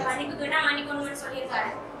பேசியிருக்காரு மன்னிப்பு கேட்டா மன்னிக்கணும்னு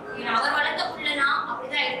சொல்லியிருக்காரு அவர் வளர்த்த புள்ளனா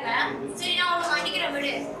அப்படிதான் இருப்பேன் சரி நான் உனக்கு மன்னிக்கிறேன்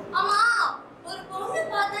விடு ஆமா ஒரு பொண்ணு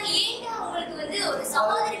பார்த்தா ஏங்க உங்களுக்கு வந்து ஒரு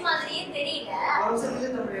சகோதரி மாதிரியே தெரியல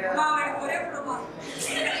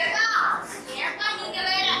ஏக்கா நீங்க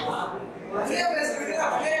வேற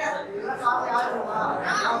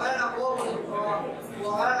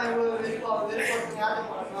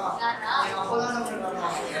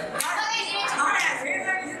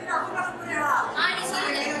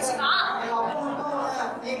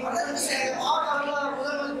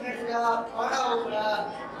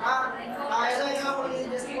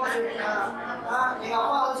எங்க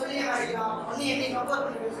அப்பா அதை சொல்லி நினைக்கிறான் பொண்ணு என்னை கம்பேர்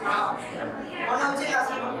பண்ணி பேசுறான் பொண்ணை வச்சு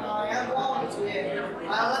எனக்கு கோவம் வந்துச்சு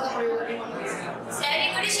அதனால தான் சரி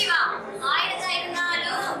குடி சிவா ஆயிரத்தா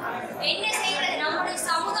இருந்தாலும் என்ன செய்யறது நம்மளுடைய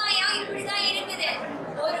சமுதாயம் இப்படிதான் இருக்குது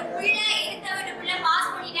ஒரு பிள்ளை இருக்க விட்டு பிள்ளை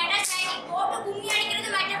பாஸ் பண்ணிட்டானா சரி போட்டு கும்மி அடிக்கிறது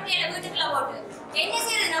மற்ற பிள்ளைல வீட்டுக்குள்ள போட்டு என்ன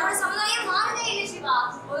செய்யறது நம்மளோட சமுதாயம் மாறதே இல்லை சிவா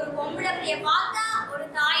ஒரு பொம்பளை பிள்ளைய பார்த்தா ஒரு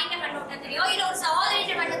தாயிட்ட கண்ணோட்டத்திலயோ இல்ல ஒரு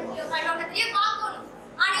சகோதரிட்ட கண்ணோட்டத்திலயோ பார்க்கணும்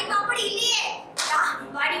ஆனா இப்ப அப்படி இல்லையே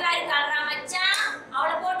வடிவாரி கல்றா மச்சான்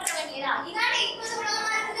அவளை போட்டுற வேண்டியதா இதானே இப்போது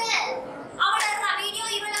உலகமா இருக்குது அவள இருக்கிற வீடியோ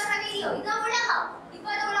இவள இருக்கிற வீடியோ இதான் உலகம்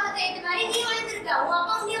இப்போது உலகத்தை ஏற்ற மாதிரி நீ வளர்ந்துருக்கா உன்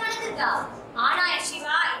அப்பா நீ வளர்ந்துருக்கா ஆனா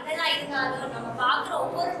சிவா என்னதான் இருந்தாலும் நம்ம பாக்குற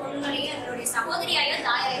ஒவ்வொரு பொண்ணுங்களையும் எங்களுடைய சகோதரியாயோ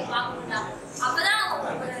தாயாயோ பார்க்கணும்டா அப்பதான்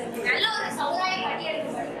நல்ல ஒரு சமுதாயம் கட்டி எடுக்க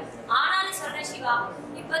முடியும் ஆனாலும் சொல்றேன் சிவா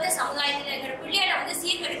இப்போத சமுதாயத்துல இருக்கிற பிள்ளைகளை வந்து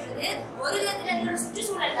சீர்கெடுக்கிறது ஒரு விதத்துல இருக்கிற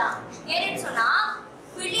சுற்றுச்சூழல் தான் ஏன்னு சொன்னா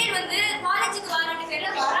பிள்ளைகள் வந்து காலேஜுக்கு வரான்னு பேர்ல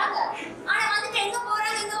வராங்க ஆனா வந்துட்டு எங்க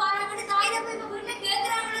போறாங்க எங்க வராங்கன்னு தாய் தப்ப இப்ப வீட்டுல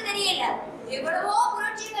கேட்கறாங்கன்னு தெரியல எவ்வளவோ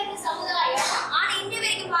புரட்சிகள் சமுதாயம் ஆனா இன்ன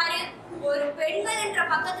வரைக்கும் பாரு ஒரு பெண்கள் என்ற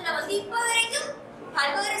பக்கத்துல வந்து இப்ப வரைக்கும்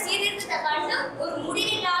பல்வேறு சீர்திருத்தத்தை கண்டு ஒரு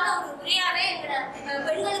முடிவில்லாத ஒரு உரையாவே எங்களோட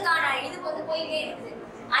பெண்களுக்கான இது வந்து போயிட்டே இருக்குது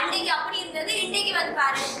அன்னைக்கு அப்படி இருந்தது இன்னைக்கு வந்து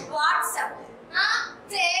பாரு வாட்ஸ்அப்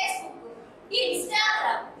ஃபேஸ்புக்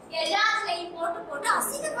இன்ஸ்டாகிராம் எல்லாத்துலயும் போட்டு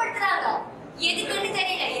அசிங்கப்படுத்துறாங்க எதுக்குன்னு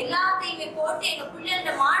தெரியல எல்லாத்தையுமே போட்டு எங்க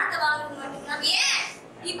பிள்ளைகளோட மானத்தை வாங்கணும் ஏன்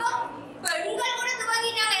இப்போ பெண்கள் கூட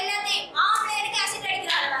துவங்கிட்டாங்க எல்லாத்தையும் ஆம்பளை எனக்கு அசிட்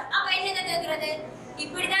அடிக்கிறாங்க அப்ப என்னங்க கேக்குறது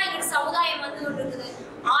இப்படிதான் எங்க சமுதாயம் வந்து கொண்டு இருக்குது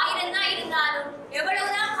 1000 தான் இருந்தாலும்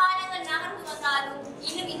எவ்வளவுதான் காலங்கள் நகர்ந்து வந்தாலும்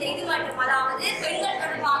இன்னும் இந்த இது மட்டும் அதாவது பெண்கள்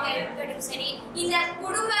தொடர்பாக இருக்கட்டும் சரி இந்த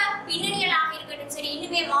குடும்ப பின்னணிகளாக இருக்கட்டும் சரி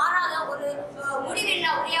இன்னுமே மாறாத ஒரு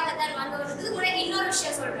முடிவில்லா உரையாகத்தான் வந்து வருது உனக்கு இன்னொரு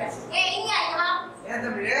விஷயம் சொல்றேன் இங்க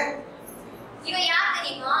இவன் யார்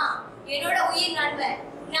தெரியுமா என்னோட உயிர் நண்பன்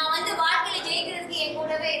நான் வந்து வாழ்க்கையில ஜெயிக்கிறதுக்கு என்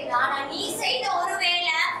கூடவே இருந்தா ஆனா நீ செய்த ஒரு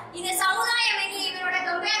வேலை இந்த சமுதாயம் இவனோட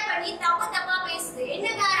கம்பேர் பண்ணி தப்பா பேசுது என்ன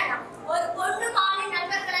காரணம் ஒரு பொண்ணு மாலை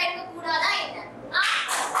நண்பர்களா இருக்க கூடாதா என்ன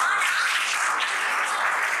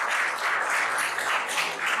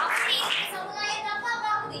அப்படி சமுதாயம் தப்பா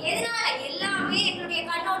பாக்குது எதனால எல்லாமே எங்களுடைய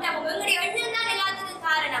கண்ணோட்டம் எங்களுடைய எண்ணம் தான் எல்லாத்துக்கும்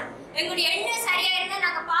காரணம் எங்களுடைய எண்ணம் சரியா இருந்தா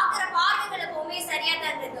நாங்க பாக்குற பார்வைகள் எப்பவுமே சரியா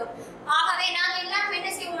தான் இருக்கும் ஆகவே நாங்க எல்லாரும் என்ன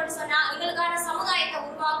செய்வோம்னு சொன்னா எங்களுக்கான சமுதாயத்தை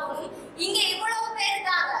உருவாக்கணும் இங்க இவ்வளவு பேர்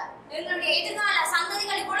இருக்காங்க எங்களுடைய எதிர்கால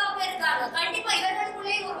சந்ததிகள் இவ்வளவு பேர் இருக்காங்க கண்டிப்பா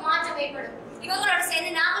இவர்களுக்குள்ளே ஒரு மாற்றம் ஏற்படும் இவங்களோட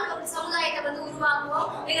சேர்ந்து நாங்களும் ஒரு சமுதாயத்தை வந்து உருவாக்குவோம்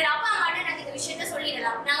எங்களோட அப்பா அம்மாட்ட நாங்க இந்த விஷயத்த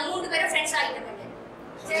சொல்லிடலாம் நாங்க 3 பேரும் ஃப்ரெண்ட்ஸ் ஆகிட்டோம்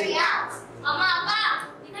சரியா அம்மா அப்பா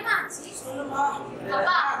என்னமா சொல்லுமா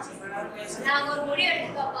அப்பா நாங்க ஒரு முடிவு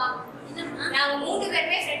எடுத்துக்கோப்பா நாங்க 3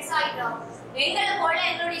 பேருமே ஃப்ரெண்ட்ஸ் ஆகிட்டோம் எங்களை போல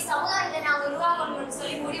எங்களுடைய சமுதாயத்தை நாங்க உருவாக்கணும்னு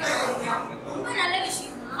சொல்லி முடிவு எடுத்துக்கிறோம் ரொம்ப நல்ல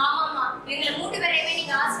விஷயம் ஆமாமா எங்களை 3 பேரையுமே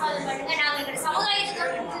நீங்க ஆசீர்வாதம் பண்ணுங்க நாங்க எங்க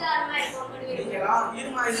சமுதாயத்துக்கு முன்னுதாரணமா இருக்கோம்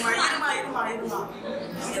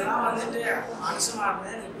இதெல்லாம் வந்துட்டு மனுஷமா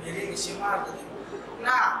இருந்தது பெரிய விஷயமா இருக்குது